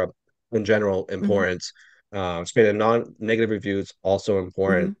reviews are in general mm-hmm, important. Spreading non-negative reviews also mm-hmm,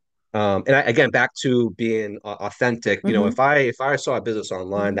 important. And again, back to being authentic. mm-hmm, If I saw a business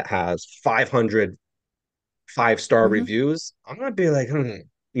online mm-hmm, that has 500 5-star mm-hmm. reviews, I'm gonna be like,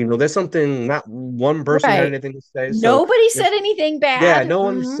 there's something, not one person had Right. anything to say. So Nobody if said anything yeah, bad. no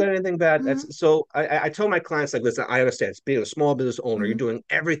one Mm-hmm, said anything bad. mm-hmm, That's so I told my clients, like, listen, I understand it's being a small business owner, you're mm-hmm, doing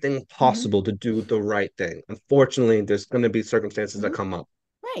everything mm-hmm, possible to do the right thing. Unfortunately, there's gonna be circumstances that mm-hmm. come up.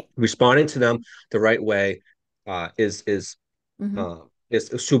 Right. Responding to them the right way uh, is is Mm-hmm, uh, is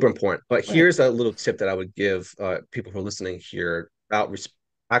super important. But right. here's a little tip that I would give people who are listening here about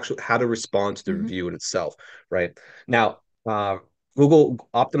actually how to respond to the Mm-hmm, review in itself. Right now, uh, Google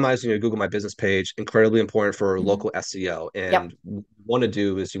optimizing your Google My Business page incredibly important for mm-hmm. local SEO. And Yep. what you want to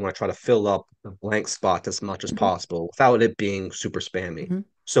do is you want to try to fill up the blank spots as much as Mm-hmm, possible without it being super spammy. mm-hmm,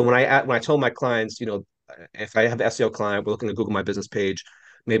 So when I told my clients, if I have an SEO client, we're looking at Google My Business page,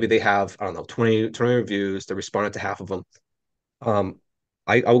 maybe they have, I don't know, 20 reviews, they responded to half of them. um,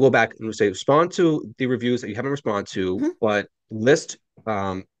 I will go back and say respond to the reviews that you haven't responded to, mm-hmm, but list,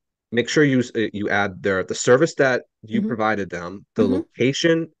 make sure you add the service that you mm-hmm, provided them, the mm-hmm.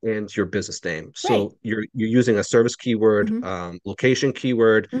 location, and your business name. Right. So you're using a service keyword, Mm-hmm, location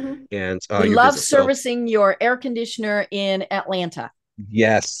keyword, mm-hmm. and We your love business. So servicing your air conditioner in Atlanta.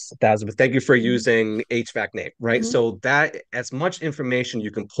 yes, that's thank you for Mm-hmm, using HVAC name, right? mm-hmm, So that as much information you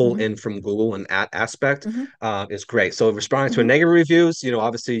can pull mm-hmm, in from Google in that aspect mm-hmm, is great. So responding to a mm-hmm. negative reviews,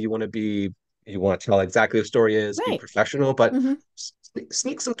 obviously you want to tell exactly what the story is, be Right. professional, but Mm-hmm,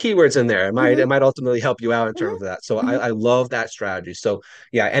 sneak some keywords in there. It mm-hmm, might ultimately help you out in mm-hmm, terms of that. So I, mm-hmm, I love that strategy. So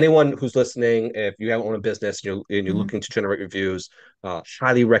yeah, anyone who's listening, if you have own a business, and you're mm-hmm, looking to generate reviews,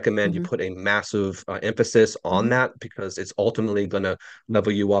 highly recommend you mm-hmm, put a massive emphasis on mm-hmm. that because it's ultimately going to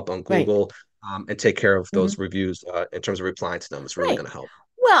level you up on Right. Google, and take care of Mm-hmm, those reviews in terms of replying to them. It's really right. going to help.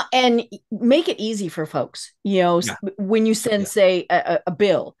 Well, and make it easy for folks. Yeah. When you send, Yeah. say, a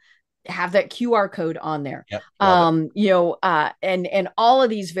bill, have that QR code on there. Yep. Love it. And all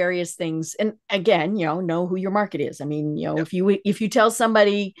of these various things. And again, know who your market is. I mean, Yep. if you tell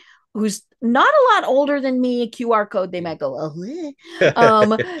somebody who's not a lot older than me a QR code, they might go, oh,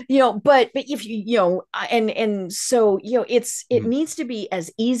 but if and so it Mhm. needs to be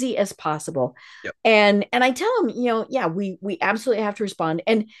as easy as possible. Yep. And I tell them, yeah, we absolutely have to respond.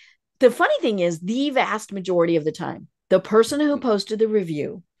 And the funny thing is, the vast majority of the time, the person who Mhm. posted the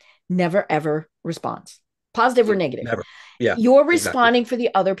review never ever responds, positive or Mhm. negative. Never. Yeah. You're Exactly. responding for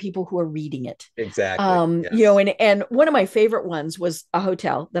the other people who are reading it. Exactly. Yes. And one of my favorite ones was a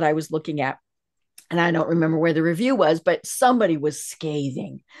hotel that I was looking at, and I don't remember where the review was, but somebody was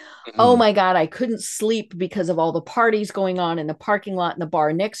scathing. Oh Mhm. my God, I couldn't sleep because of all the parties going on in the parking lot and the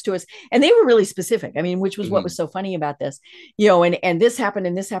bar next to us. And they were really specific. I mean, which was what was Mhm. so funny about this, and this happened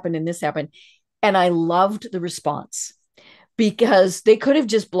and this happened and this happened. And I loved the response because they could have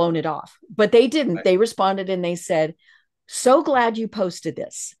just blown it off, but they didn't. Right. They responded and they said, so glad you posted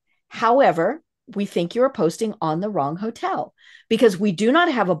this. However, we think you are posting on the wrong hotel because we do not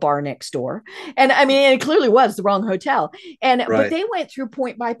have a bar next door. And I mean, it clearly was the wrong hotel. But Right. they went through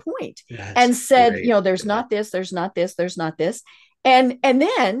point by point That's and said, great. there's Yeah. not this, there's not this, there's not this. And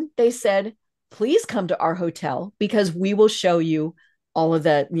then they said, please come to our hotel because we will show you all of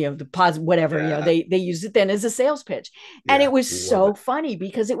the positive, whatever, Yeah. they use it then as a sales pitch. And Yeah. it was Love so it. funny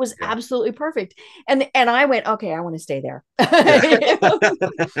because it was Yeah. absolutely perfect. And I went, okay, I want to stay there.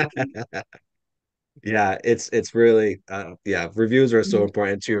 Yeah. Yeah, it's really yeah, reviews are so Mhm.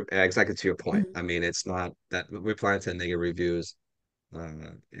 important to your exactly to your point. Mhm. I mean, it's not that replying to negative reviews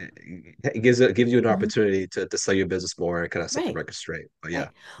it gives you an Mhm. opportunity to sell your business more and kind of set the Right. record straight. But yeah.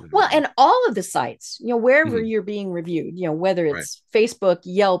 Right. Well, and all of the sites, wherever Mhm. you're being reviewed, whether Right. it's Facebook,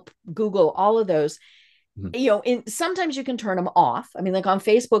 Yelp, Google, all of those, Mhm. sometimes you can turn them off. I mean, like on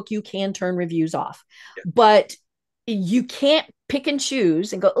Facebook, you can turn reviews off, Yeah. but you can't pick and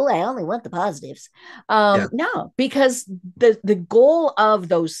choose and go, oh, I only want the positives. Yeah. No, because the goal of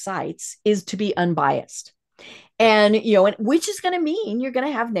those sites is to be unbiased. Yeah. And and which is going to mean you're going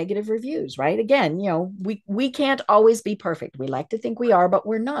to have negative reviews, right? Again, we can't always be perfect. We like to think we are, but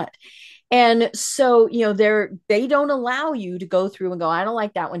we're not. And so, they don't allow you to go through and go, I don't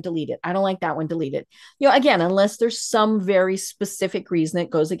like that one, delete it. I don't like that one, delete it. Again, unless there's some very specific reason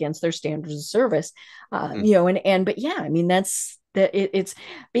that goes against their standards of service. Mhm. But yeah, I mean, that's that it's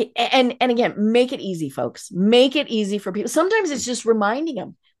and again, make it easy, folks. Make it easy for people. Sometimes it's just reminding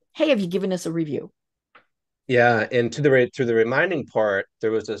them, hey, have you given us a review? Yeah, and to the reminding part,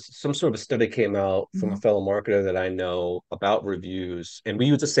 there was some sort of a study came out from a Mm-hmm, fellow marketer that I know about reviews, and we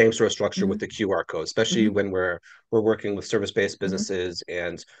use the same sort of structure mm-hmm, with the QR code, especially mm-hmm, when we're working with service-based mm-hmm. businesses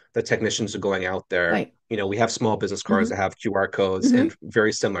and the technicians are going out there. Right. We have small business cards Mm-hmm, that have QR codes, mm-hmm. and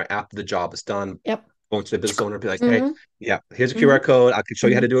very similar after the job is done, Yep. going to the business owner and be like, hey, Mm-hmm, yeah, here's a mm-hmm, QR code. I can show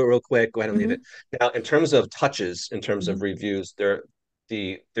you how mm-hmm, to do it real quick. Go ahead and leave mm-hmm, it. Now, in terms of touches, in terms mm-hmm. of reviews,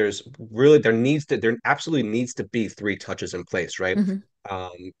 there's really there absolutely needs to be three touches in place, right?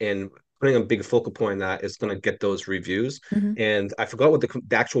 Mm-hmm. And putting a big focal point on that is going to get those reviews. Mm-hmm. And I forgot what the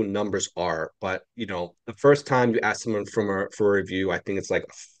actual numbers are, but the first time you ask someone for a review, I think it's like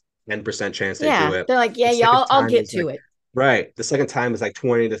a 10% chance they do Yeah. it. They're like, yeah, The yeah, second I'll time get is to like it. right. The second time is like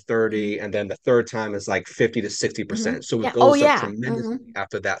 20 to Mm-hmm. 30, and then the third time is like 50 to Mm-hmm. 60%. So it Yeah. Oh, goes up yeah. Mm-hmm. tremendously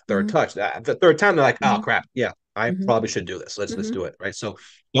after that third Mm-hmm. touch. The third time they're like, oh Mm-hmm. crap, yeah, I Mm-hmm. probably should do this. Let's Mm-hmm. do it. Right. So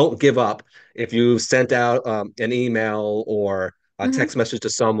don't give up. If you sent out an email or a Mm-hmm. text message to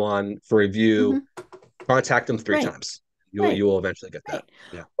someone for review, Mm-hmm. contact them three Right. times. You Right. will eventually get that. Right.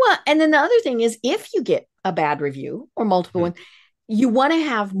 Yeah. Well, and then the other thing is if you get a bad review or multiple Mhm. ones, you want to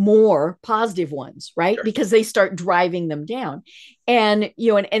have more positive ones, right? Sure. Because they start driving them down. And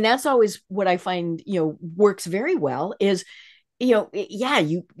and that's always what I find, works very well is yeah,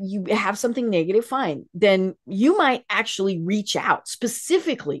 you have something negative, fine. Then you might actually reach out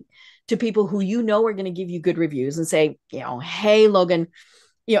specifically to people who are going to give you good reviews and say, hey, Logan,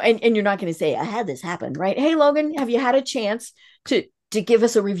 and you're not going to say, I had this happen, right? Hey, Logan, have you had a chance to give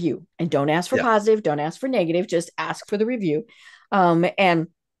us a review? And don't ask for Yeah. positive, don't ask for negative, just ask for the review. And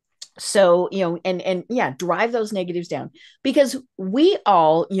so, and yeah, drive those negatives down because we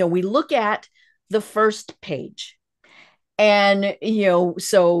all, we look at the first page and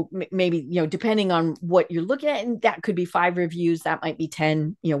so maybe depending on what you're looking at, and that could be 5 reviews, that might be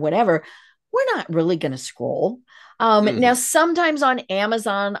 10, whatever. We're not really going to scroll. Now Mhm. sometimes on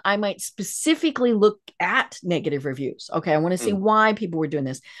Amazon I might specifically look at negative reviews. Okay, I want to see Mhm. why people were doing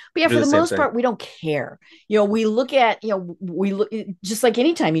this, but yeah, Do for the the same most thing. part we don't care. We look at, we look just like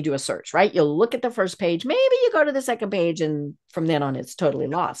anytime you do a search, right? You'll look at the first page, maybe you go to the second page, and from then on it's totally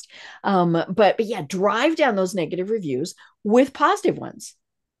lost. But yeah, drive down those negative reviews with positive ones.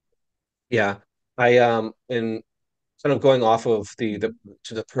 Yeah. And kind of going off of the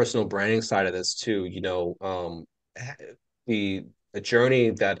to the personal branding side of this too, the the journey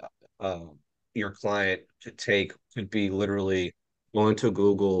that um your client could take could be literally going to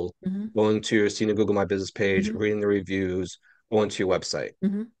Google, Mm-hmm. seeing the Google My Business page, Mm-hmm. reading the reviews, going to your website.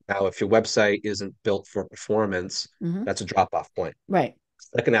 Mm-hmm. Now, if your website isn't built for performance, Mm-hmm. that's a drop-off point. Right.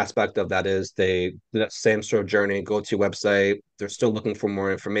 Second aspect of that is they do that same sort of journey, go to your website, they're still looking for more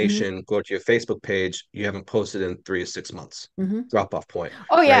Mm-hmm. information, go to your Facebook page, you haven't posted in 3 to 6 months. Mm-hmm. Drop off point,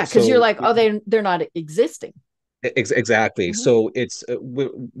 Oh yeah, right? because you're So like, oh, they're not existing. exactly. Mm-hmm. So it's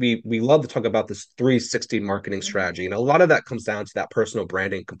we love to talk about this 360 marketing Mm-hmm. strategy, and a lot of that comes down to that personal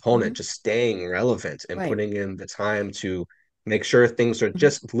branding Mm-hmm. component, just staying relevant and Right. putting in the time to make sure things are Mm-hmm.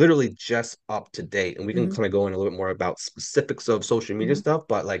 just literally just up to date. And we can Mm-hmm. kind of go in a little bit more about specifics of social media Mm-hmm. stuff,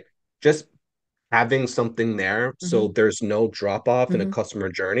 but like just having something there so Mm-hmm. there's no drop off in a Mm-hmm. customer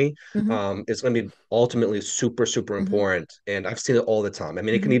journey Mm-hmm. is going to be ultimately super, super Mm-hmm. important. And I've seen it all the time. I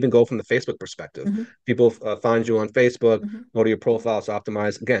mean, it can Mm-hmm. even go from the Facebook perspective. Mm-hmm. People find you on Facebook, Mm-hmm. go to your profile, it's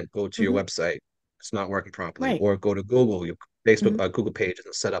optimized. Again, go to your Mm-hmm. website. It's not working properly. Right. Or go to Google, your Facebook, Mm-hmm. Google page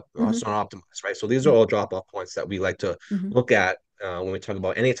isn't set up. Mm-hmm. It's not optimized, right? So these are all drop off points that we like to Mm-hmm. look at when we talk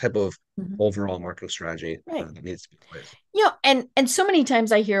about any type of Mm-hmm. overall marketing strategy Right. that needs to be in place. And so many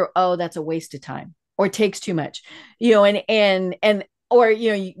times I hear, oh, that's a waste of time or it takes too much, and or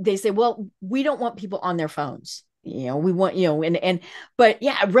they say, well, we don't want people on their phones. We want, but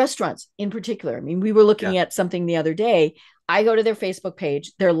yeah, restaurants in particular. I mean, we were Yeah. looking at something the other day. I go to their Facebook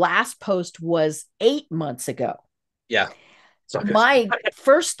page. Their last post was 8 months ago. Yeah. Sorry. My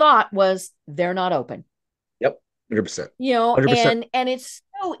first thought was they're not open. Yep. 100%. 100%. And it's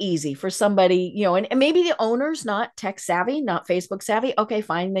so easy for somebody, and maybe the owner's not tech savvy, not Facebook savvy. Okay,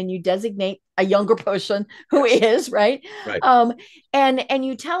 fine, then you designate a younger person who Yes. is, right. Right. And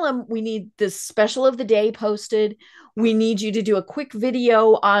you tell them, we need this special of the day posted, we need you to do a quick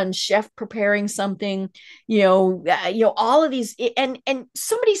video on chef preparing something, all of these, and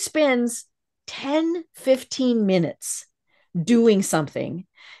somebody spends 10-15 minutes doing something,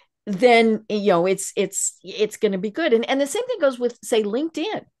 then it's going to be good. And the same thing goes with, say,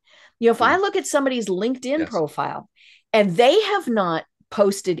 LinkedIn. If I Mm. look at somebody's LinkedIn Yes. profile and they have not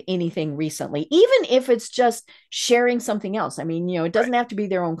posted anything recently, even if it's just sharing something else, I mean, it Right. doesn't have to be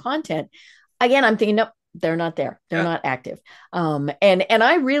their own content. Again, I'm thinking, nope, they're not there, they're Yeah. not active. And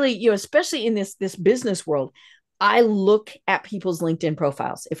I really, especially in this business world, I look at people's LinkedIn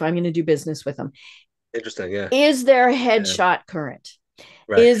profiles if I'm going to do business with them. Interesting. Yeah. Is their Yeah. headshot current?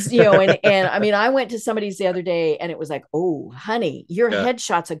 Right. Is and I mean, I went to somebody's the other day and it was like, oh honey, your Yeah.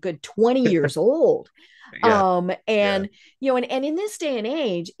 headshot's a good 20 years old. Yeah. Yeah. And and in this day and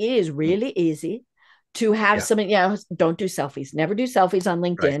age, it is Mm. really easy to have Yeah. something. Don't do selfies, never do selfies on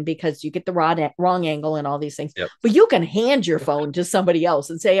Right. LinkedIn, because you get the wrong angle and all these things. Yep. But you can hand your phone to somebody else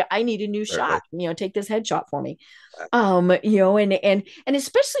and say, I need a new Certainly. shot, take this headshot for me. And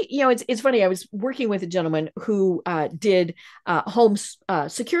especially, it's funny, I was working with a gentleman who did home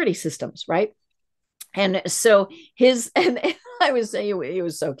security systems, right? And so his and I was saying, it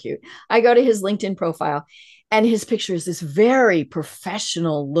was so cute. I go to his LinkedIn profile and his picture is this very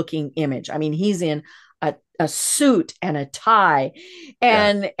professional looking image. I mean, he's in a suit and a tie.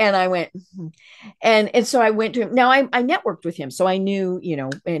 Yeah. And I went, and so I went to him. Now I networked with him, so I knew,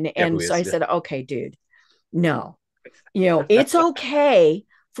 and Yeah. Who so is? I Yeah. said, okay, dude, no, it's okay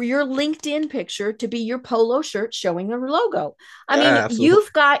for your LinkedIn picture to be your polo shirt showing your logo. I Yeah. mean, Absolutely.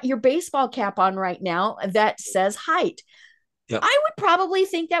 you've got your baseball cap on right now that says Hite. Yep. I would probably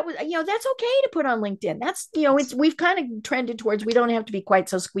think that was, that's okay to put on LinkedIn. That's, we've kind of trended towards, we don't have to be quite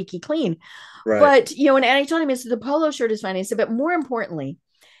so squeaky clean. Right. But, and I told him, I said, the polo shirt is fine. I said, but more importantly,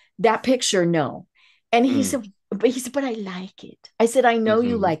 that picture, no. And Mm. he said, but I like it. I said, I know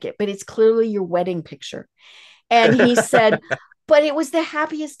you Hmm. like it, but it's clearly your wedding picture. And he said, but it was the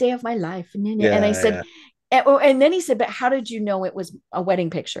happiest day of my life. And I Yeah. said, Yeah. and then he said, but how did you know it was a wedding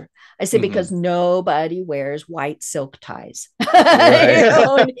picture? I said, Hmm. because nobody wears white silk ties.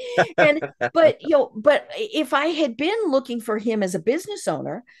 Right. And but if I had been looking for him as a business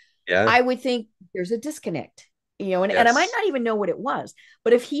owner, Yeah. I would think there's a disconnect, and I might Yes. not even know what it was.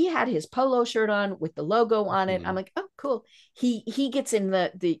 But if he had his polo shirt on with the logo on it, I'm Hmm. like, oh, cool. He gets in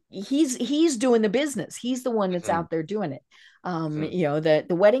he's doing the business. He's the one that's Hmm. out there doing it. Hmm. The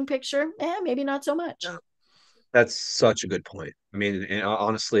wedding picture, maybe not so much. Yeah. That's such a good point. I mean, and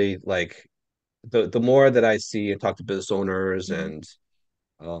honestly, like the more that I see and talk to business owners Mm-hmm.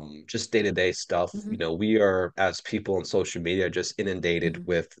 and just day-to-day stuff, Mm-hmm. we are as people in social media just inundated Mm-hmm.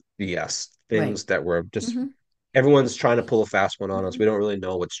 with BS Right. things that we're just Mm-hmm. everyone's trying to pull a fast one on us. Mm-hmm. We don't really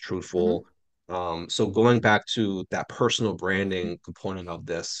know what's Mm-hmm. truthful. So going back to that personal Mm-hmm. branding component of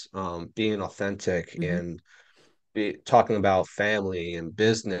this, being authentic Mm-hmm. and talking about family and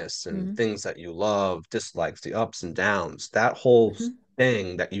business and Mm-hmm. things that you love, dislikes, the ups and downs, that whole Mm-hmm.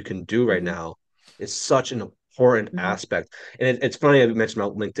 thing that you can do right Mm-hmm. now is such an important Mm-hmm. aspect. And it's funny I mentioned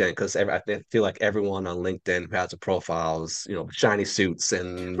about LinkedIn because I feel like everyone on LinkedIn who has a profile is, shiny suits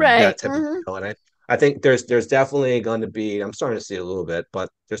and that Right. type of Mm-hmm. deal. And I think there's definitely going to be, I'm starting to see a little bit, but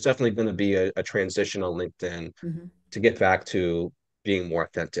there's definitely going to be a transition on LinkedIn Mm-hmm. to get back to being more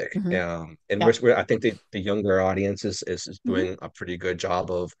authentic. Mm-hmm. And Yeah. I think the younger audience is Mm-hmm. doing a pretty good job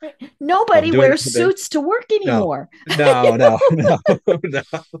Right. of Nobody doing wears that. suits to work No, anymore. no, no, no,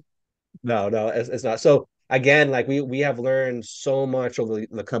 no, no. It's not. So again, like we have learned so much over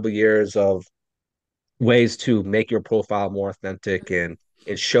the couple of years of ways to make your profile more authentic and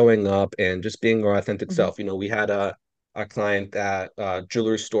and showing up and just being our authentic Mm-hmm. self. We had a client that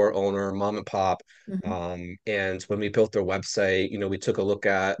jewelry store owner, mom and pop. Mm-hmm. And when we built their website, we took a look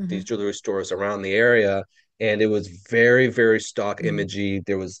at Mm-hmm. these jewelry stores around the area, and it was very, very stock Mm-hmm. imagey.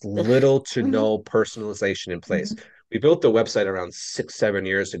 There was little to Mm-hmm. no personalization in place. Mm-hmm. We built the website around 6, 7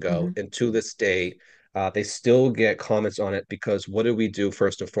 years ago, Mm-hmm. and to this day, they still get comments on it because what did we do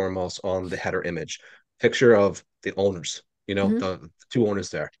first and foremost on the header image? Picture of the owners, Mm-hmm. the two owners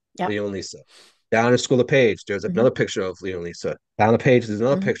there, Yep. Leo and Lisa. Down in school the page, there's Mm-hmm. another picture of Leo and Lisa. Down the page, there's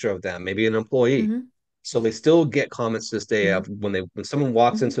another Mm-hmm. picture of them, maybe an employee. Mm-hmm. So they still get comments this day Mm-hmm. of when someone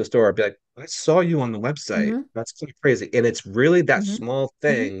walks Mm-hmm. into a store, I'd be like, I saw you on the website. Mm-hmm. That's kind of crazy. And it's really that Mm-hmm. small Mm-hmm.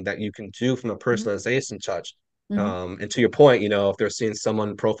 thing that you can do from a Mm-hmm. personalization touch. Mm-hmm. And to your point, if they're seeing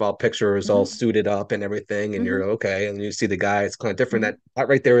someone profile pictures all Mm-hmm. suited up and everything, and Mm-hmm. you're okay, and you see the guy, it's kind of different. Mm-hmm. That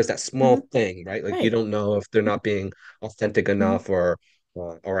right there is that small Mm-hmm. thing, right? Like you Right. don't know if they're not being authentic Mm-hmm. enough or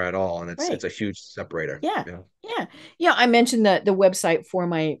at all, and it's Right. a huge separator. Yeah. Yeah. Yeah. Yeah. I mentioned the website for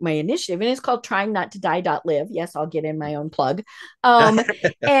my initiative, and it's called trying not to die.live. Yes, I'll get in my own plug. Um,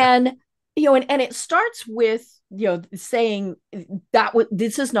 and and it starts with saying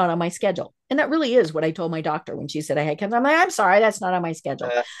this is not on my schedule. And that really is what I told my doctor when she said I had cancer. I'm like, I'm sorry, that's not on my schedule.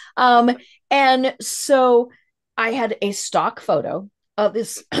 Uh, Um, and so I had a stock photo of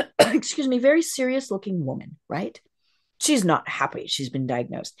this excuse me, very serious looking woman, right? She's not happy. She's been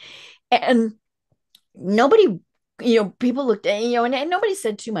diagnosed. And nobody, people looked at, and nobody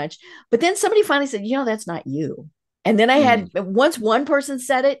said too much. But then somebody finally said, that's not you. And then I had, mm, once one person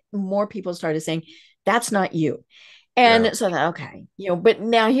said it, more people started saying, that's not you. yeah. And so I thought, okay, but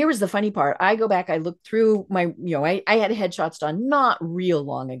now here was the funny part. I go back, I looked through my, I had headshots done not real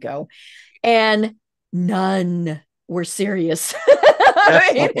long ago, and none were serious.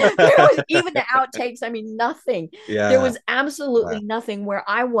 I mean, there was even the outtakes. I mean, nothing. There Yeah. was absolutely nothing where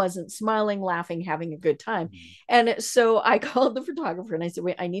I wasn't smiling, laughing, having a good time. Mm. And so I called the photographer and I said,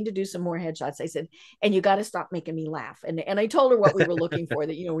 wait, I need to do some more headshots. I said, and you got to stop making me laugh. And I told her what we were looking for,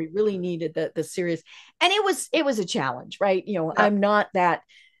 that, we really needed the serious, and it was a challenge, right? Yeah. I'm not that,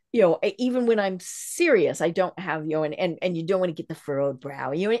 even when I'm serious, I don't have, and you don't want to get the furrowed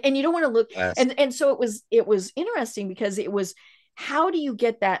brow, and you don't want to look, Yes. and so it was interesting because it was, how do you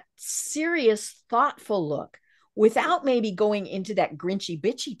get that serious, thoughtful look without maybe going into that grinchy,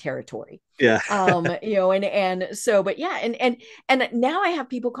 bitchy territory? Yeah. And so, but yeah, and now I have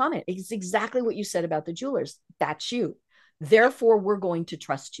people comment, it's exactly what you said about the jewelers. That's you. Therefore, we're going to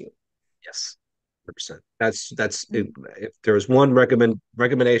trust you. Yes. 100%. That's Mm-hmm. if there's one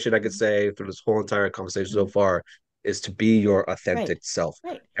recommendation I could say through this whole entire conversation so Mm-hmm. far is to be your Right. authentic self.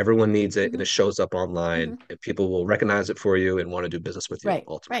 Right. Everyone needs it, and Mm-hmm. it shows up online, Mm-hmm. and people will recognize it for you and want to do business with you Right. Right.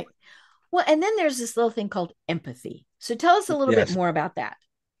 ultimately. Well, and then there's this little thing called empathy. So tell us a little bit Yes. more about that.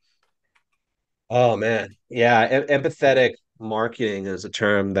 Oh man. Yeah, empathetic marketing is a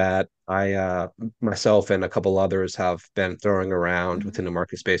term that I myself and a couple others have been throwing around Mm-hmm. within the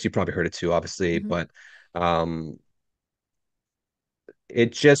market space. You probably heard it too, obviously, Mm-hmm. but um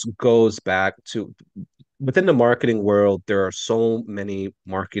it just goes back to within the marketing world, there are so many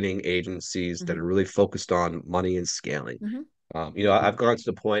marketing agencies that Mm-hmm. are really focused on money and scaling. Mm-hmm. I've gone to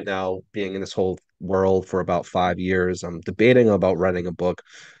the point now, being in this whole world for about 5 years. I'm debating about writing a book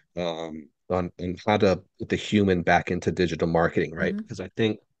on how to put the human back into digital marketing, right? Mm-hmm. Because I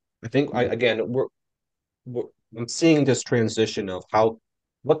think again we're I'm seeing this transition of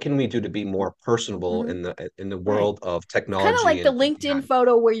what can we do to be more personable Mm-hmm. in the Right. world of It's kind of technology like the and AI AI.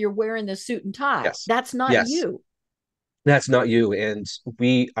 photo where you're wearing the suit and tie. Yes. That's not Yes. you. That's not you. And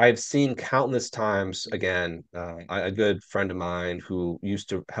I've seen countless times, again, a good friend of mine who used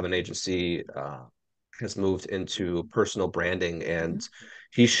to have an agency has moved into personal branding, Mm-hmm. and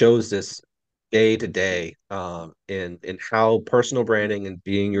he shows this day to day in how personal branding and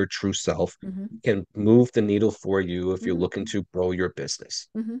being your true self Mm-hmm. can move the needle for you if you're Mm-hmm. looking to grow your business.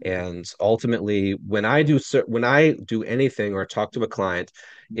 Mm-hmm. And ultimately, when I do anything or talk to a client,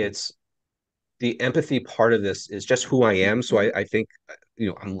 it's the empathy part of this is just who I am. So Mm-hmm. I think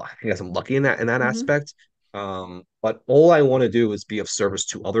I guess I'm lucky in that Mm-hmm. aspect. But all I want to do is be of service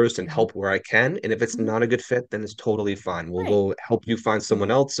to others and Mm-hmm. help where I can. And if it's Mm-hmm. not a good fit, then it's totally fine. We'll Right. go help you find Mm-hmm.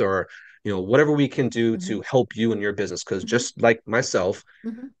 someone else, or whatever we can do Mm-hmm. to help you in your business. Because Mm-hmm. just like myself,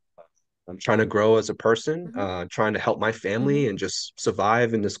 Mm-hmm. I'm trying to grow as a person, Mm-hmm. trying to help my Mm-hmm. family and just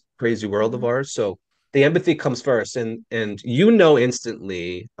survive in this crazy world of Mm-hmm. ours. So the empathy comes first, and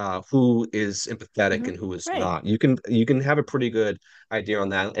instantly who is empathetic Mm-hmm. and who is Right. not. You can have a pretty good idea on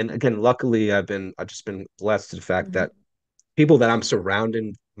that. And again, luckily, I've just been blessed to the fact Mm-hmm. that people that I'm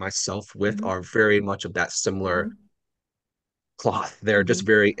surrounding myself with Mm-hmm. are very much of that similar Mm-hmm. cloth. They're just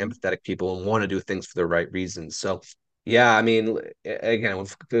very empathetic people and want to do things for the right reasons. So yeah, I mean, again, when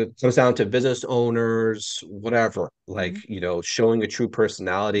it comes down to business owners, whatever, like, Mhm. showing a true Mhm.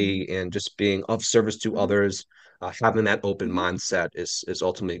 personality and just being of service to Mhm. others, having that open Mhm. mindset is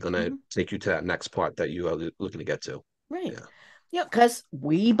ultimately going to Mhm. take you to that next part that you are looking to get to. Right. Yeah. Yeah, because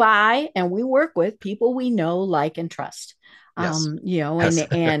we buy and we work with people we know, like, and trust. Yes. And Yes.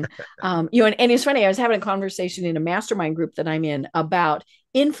 and it's funny. I was having a conversation in a mastermind group that I'm in about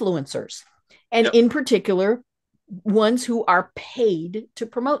influencers, and Yep. in particular, ones who are paid to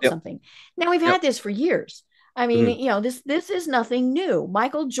promote Yep. something. Now we've Yep. had this for years. I mean, Mhm. this is nothing new.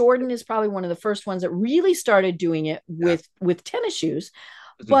 Michael Jordan is probably one of the first ones that really started doing it Yeah. with tennis shoes,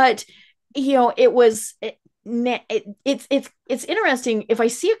 Mhm. but it was it's interesting. If I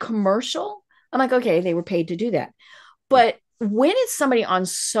see a commercial, I'm like, okay, they were paid to do that. Mhm. But when it's somebody on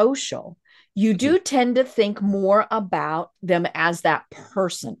social, you Mhm. do tend to think more about them as that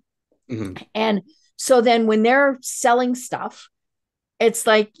person. Mhm. And so then when they're selling stuff, it's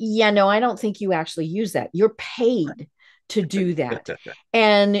like, yeah, no, I don't think you actually use that. You're paid to do that.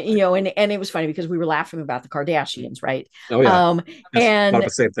 And Right. and it was funny because we were laughing about the Kardashians, right? Oh yeah. Um, It's about and the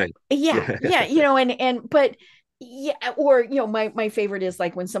same thing. yeah, Yeah. yeah, and but yeah, or my favorite is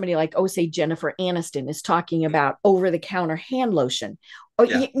like when somebody like, oh, say Jennifer Aniston is talking about over the counter hand lotion. Oh,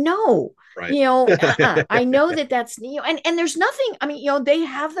 Yeah. no, Right. I know that that's and there's nothing. I mean, they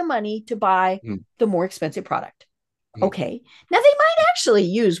have the money to buy Mhm. the more expensive product. Mhm. Okay, now they might actually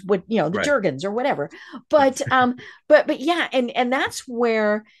use what the Right. Jergens or whatever, Right. but yeah, and that's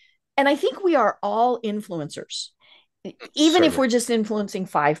where, and I think we are all influencers, even if Certainly. we're just influencing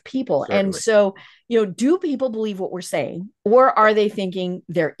five people. And Certainly. so, do people believe what we're saying, or Yep. are they thinking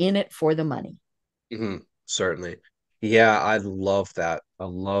they're in it for the money? Certainly. Yeah, I love that. I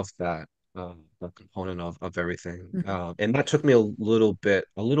love that component of everything. Mm-hmm. And that took me a little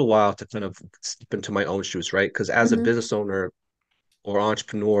while to kind of step into my own shoes, right? Because as a Mm-hmm. business owner or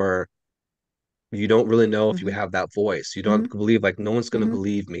entrepreneur, you don't really know if you Mm-hmm. have that voice. You Mm-hmm. don't believe like no one's going to Mm-hmm.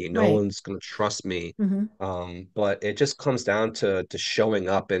 believe me, no Right. one's going to trust me. Mm-hmm. But it just comes down to showing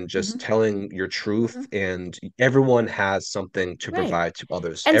up and Mm-hmm. just telling your truth, Mm-hmm. and everyone has something to Right. provide to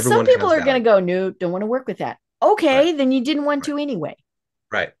others. And some Everyone people has are going value. to go, no, don't want to work with that. Right, Okay, then you didn't want right, to anyway.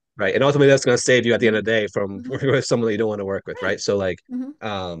 right, right. And ultimately that's going to save you at the end Mm-hmm. of the day from Mm-hmm. working with someone that you don't want to work with, Right. right? So like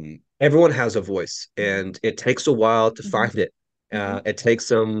Mm-hmm. everyone has a voice Mm-hmm. and it takes a while to Mm-hmm. find it. Mm-hmm. It takes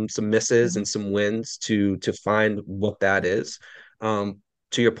some misses Mm-hmm. and some wins to find what that Mm-hmm. is.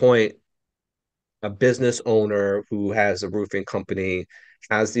 To your point, a business owner who has a roofing company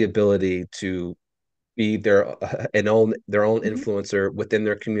has the ability to be their own Mm-hmm. influencer within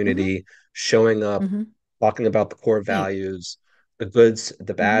their Mm-hmm. community, showing up, Mm-hmm. talking about the core Right. values, the goods,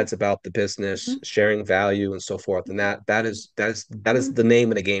 the Mm-hmm. bads about the business, Mm-hmm. sharing value and so forth. And that is Mm-hmm. the name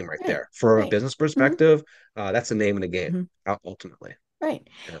of the game right Right. there. For a Right. business Mm-hmm. perspective, that's the name of the game Mm-hmm. ultimately. Right.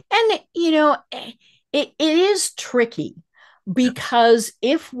 Yeah. And it is tricky Yeah. because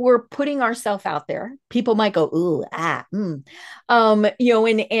if we're putting ourselves out there, people might go, ooh,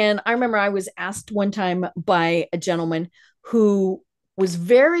 and I remember I was asked one time by a gentleman who was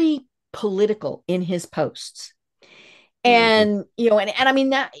very political in his posts. Hmm. And I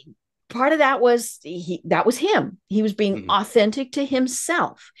mean that part of that was that was him. He was being Hmm. authentic to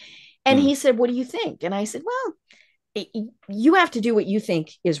himself. And Hmm. he said, what do you think? And I said, well, you have to do what you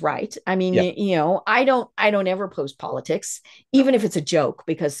think is right. I mean, Yeah. I don't ever post politics, No. even if it's a joke,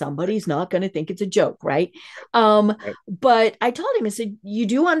 because Right. somebody's not going to think it's a joke, right? Right. Um, Right. but I told him, I said, you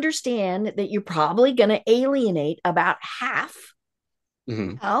do understand that you're probably going to alienate about half, Hmm.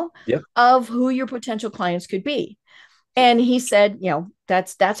 you know, Yeah. of who your potential clients could be. And he said,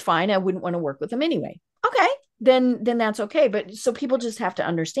 that's fine. I wouldn't want to work with them anyway. Okay, then that's okay. But so people just have to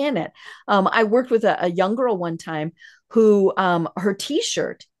understand that. I worked with a young girl one time who her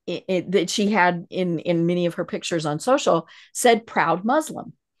T-shirt that she had in many of her pictures on social said "Proud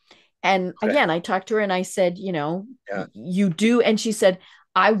Muslim." And Okay. again, I talked to her and I said, Yeah. you do. And she said,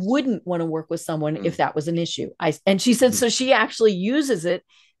 I wouldn't want to work with someone if that was an issue. And she said, Mm-hmm. so she actually uses it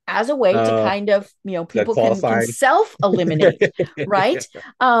as a way to kind of, That people can qualifying. self eliminate, right?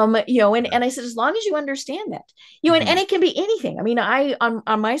 Yeah. And I said, as long as you understand that, and Mhm. it can be anything. I mean, I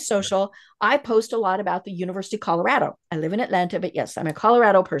on my social, I post a lot about the University of Colorado. I live in Atlanta, but yes, I'm a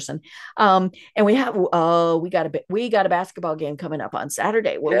Colorado person. And we got a basketball game coming up on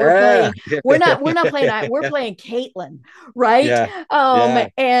Saturday where we're Yeah. playing. Yeah. We're not playing. We're playing Caitlin, right? Yeah. Yeah.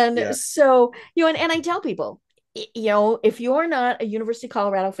 And Yeah. so and I tell people, if you're not a University of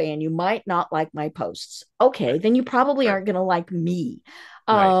Colorado fan, you might not like my posts. Okay, Right, then you probably right, aren't going to like me.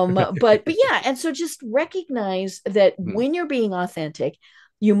 right. But yeah, and so just recognize that Mm, when you're being authentic,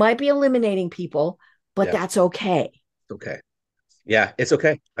 you might be eliminating people, but yeah, that's okay. okay. Yeah, it's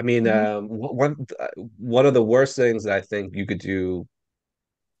okay. I mean, Mhm, one of the worst things that I think you could do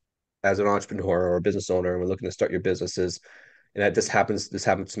as an entrepreneur or a business owner when looking to start your business is, and that this happens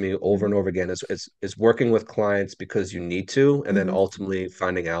to me over mhm, and over again, is working with clients because you need to, and then mhm. ultimately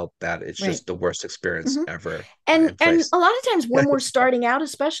finding out that it's Right. just the worst experience Mhm. ever And in and place. a lot of times when we're starting out,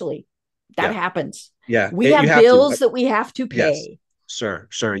 especially, that Yeah, happens. yeah, We you have have to. bills that we have to Yes, pay. sure,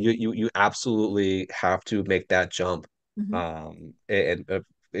 sure. You absolutely have to make that jump, Mhm, and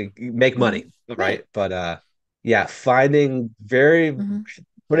make mhm. money, Right. right? But yeah, finding very Mhm,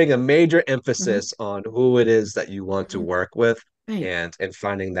 putting a major mhm, emphasis on who it is that you want to mhm. work with, Right. and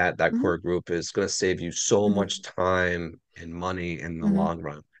finding that Mhm, core group is going to save you so much mhm, time and money in the mhm. long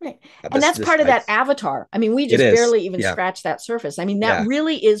run. Right. And This that's this part of I that avatar. I mean, we It just is. barely even Yeah, scratched that surface. I mean, that yeah,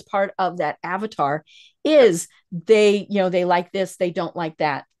 really is part of that avatar yep, is they like this, they don't like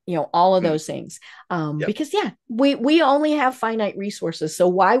that, all of mm, those things. yep, Because yeah, we only have finite resources. So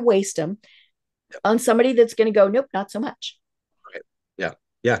why waste them yep. on somebody that's going to go, nope, not so much. Right. Yeah.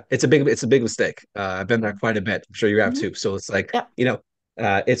 Yeah. It's a big mistake. I've been there Mhm, quite a bit. I'm sure you have mhm. too. So it's like, Yep.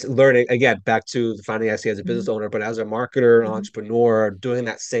 it's learning again, back to the finding IC as a business Mhm, owner, but as a marketer and mhm, entrepreneur, doing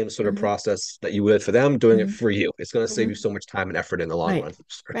that same sort of mhm, process that you would for them, doing it mhm, for you. It's going to save you mhm. so much time and effort in the long Right. run.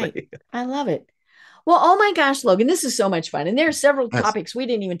 Right. Certainly. I love it. Well, oh my gosh, Logan, this is so much fun. And there are several Yes. topics we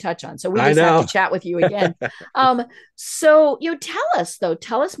didn't even touch on. So we I just have to know. chat with you again. So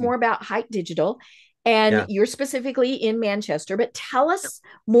tell us more about Hite Digital. And Yeah. you're specifically in Manchester, but tell us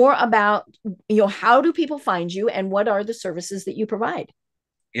more about, how do people find you and what are the services that you provide?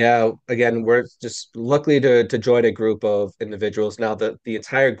 Yeah, again, we're just luckily to join a group of individuals. Now, the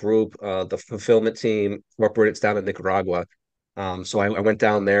entire group, the fulfillment team, incorporated down in Nicaragua. So I went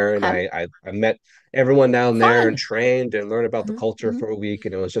down there and Okay. I met everyone down there and Fun. trained and learned about the Mm-hmm, culture mm-hmm, for a week,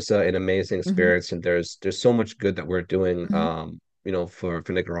 and it was just an amazing mm-hmm, experience. And there's so much good that we're doing, mm-hmm, for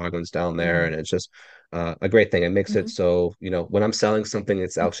Nicaraguans down there, mm-hmm, and it's just a great thing. It makes it mm-hmm, so when I'm selling something,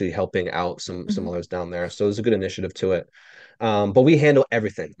 it's actually helping out some mm-hmm, others down there. So there's a good initiative to it. But we handle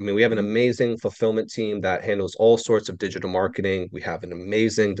everything. I mean, we have an mm-hmm, amazing fulfillment team that handles all sorts of digital marketing. We have an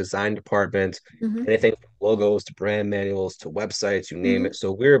amazing design department, mm-hmm, anything from logos to brand manuals to websites, you name mm-hmm, it.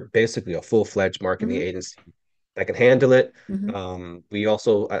 So we're basically a full-fledged marketing mm-hmm, agency that can handle it. mm-hmm, We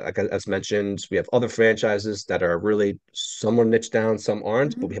also, like as mentioned, we have other franchises that are really some are niche down, some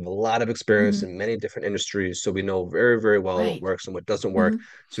aren't, but mm-hmm, we have a lot of experience mm-hmm. in many different industries. So we know very, very well what Right. works and what doesn't work, Mm-hmm,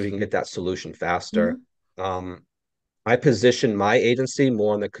 so we can get that solution faster. mm-hmm, Um, I position my agency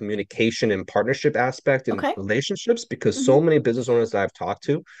more on the communication and partnership aspect and okay. relationships because Mm-hmm, so many business owners that I've talked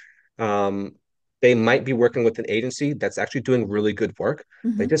to, um, they might be working with an agency that's actually doing really good work.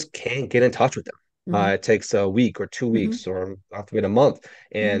 They mm-hmm, just can't get in touch with them. mm-hmm, It takes a week or two mm-hmm, weeks or often a month.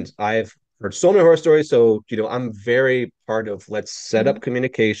 mm-hmm, And I've heard so many horror stories. So, I'm very part of let's set mm-hmm, up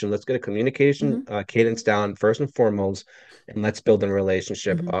communication. Let's get a communication mm-hmm, cadence down first and foremost, and let's build a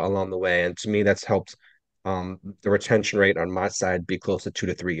relationship mm-hmm, along the way. And to me, that's helped the retention rate on my side be close to 2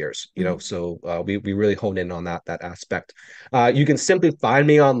 to 3 years. mm-hmm, So we really hone in on that aspect. You can simply find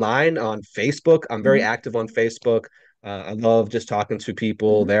me online on Facebook. I'm very mm-hmm, active on Facebook. I love just talking to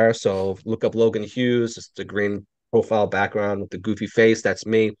people mm-hmm. there. So look up Logan Hughes. It's the green profile background with the goofy face. That's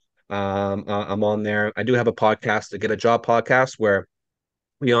me. I'm on there. I do have a podcast, the Get a Job podcast, where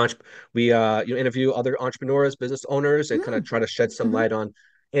we interview other entrepreneurs, business owners, and kind of try to shed some Mm-hmm, light on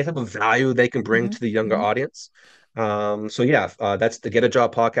any type of value they can bring mm-hmm, to the younger mm-hmm, audience. So yeah, that's the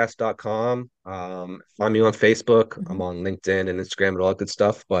getajobpodcast.com. Find me on Facebook. mm-hmm. I'm on LinkedIn and Instagram and all that good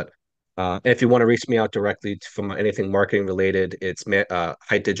stuff. But if you want to reach me out directly from anything marketing related, it's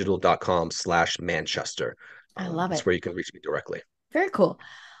hitedigital.com/Manchester. I love That's it. where you can reach me directly. Very cool.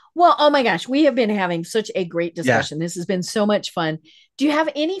 Well, oh my gosh, we have been having such a great Yeah. discussion. This has been so much fun. Do you have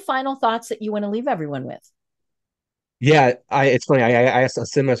any final thoughts that you want to leave everyone with? Yeah, it's funny. I asked a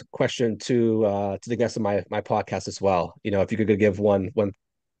similar question to the guests of my podcast as well. If you could give one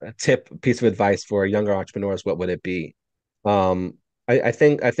tip, piece of advice for younger entrepreneurs, what would it be? Um, I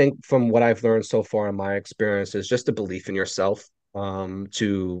think from what I've learned so far in my experience is just a belief in yourself,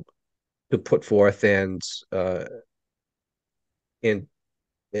 to put forth uh and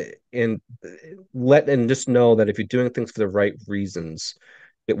and and just know that if you're doing things for the right reasons,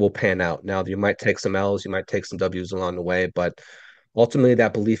 it will pan out. Now, you might take some L's, you might take some W's along the way, but ultimately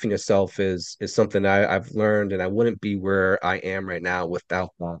that belief in yourself is something I've learned, and I wouldn't be where I am right now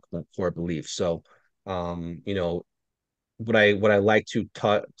without that core belief. So You know, what I like to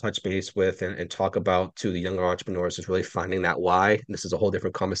touch base with and talk about to the younger entrepreneurs is really finding that why. And this is a whole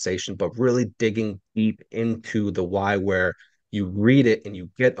different conversation, but really digging deep into the why, where you read it and you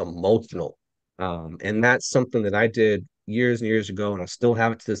get emotional. And that's something that I did years and years ago, and I still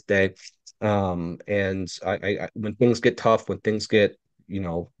have it to this day. And when things get tough, when things get, you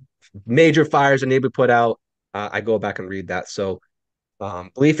know, major fires that need to be put out, I go back and read that. So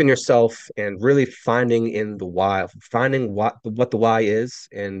belief in yourself and really finding in the why, finding what the why is,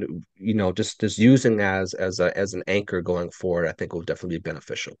 and just using as an anchor going forward, I think will definitely be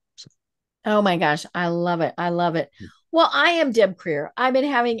beneficial. So. Oh my gosh, I love it. I love it. Well, I am Deb Creer. I've been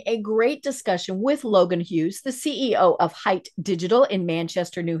having a great discussion with Logan Hughes, the CEO of Hite Digital in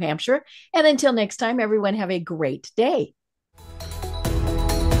Manchester, New Hampshire. And until next time, everyone have a great day.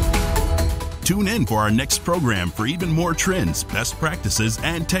 Tune in for our next program for even more trends, best practices,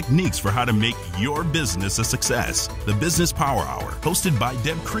 and techniques for how to make your business a success. The Business Power Hour, hosted by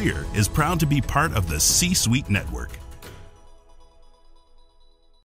Deb Creer, is proud to be part of the C-Suite Network.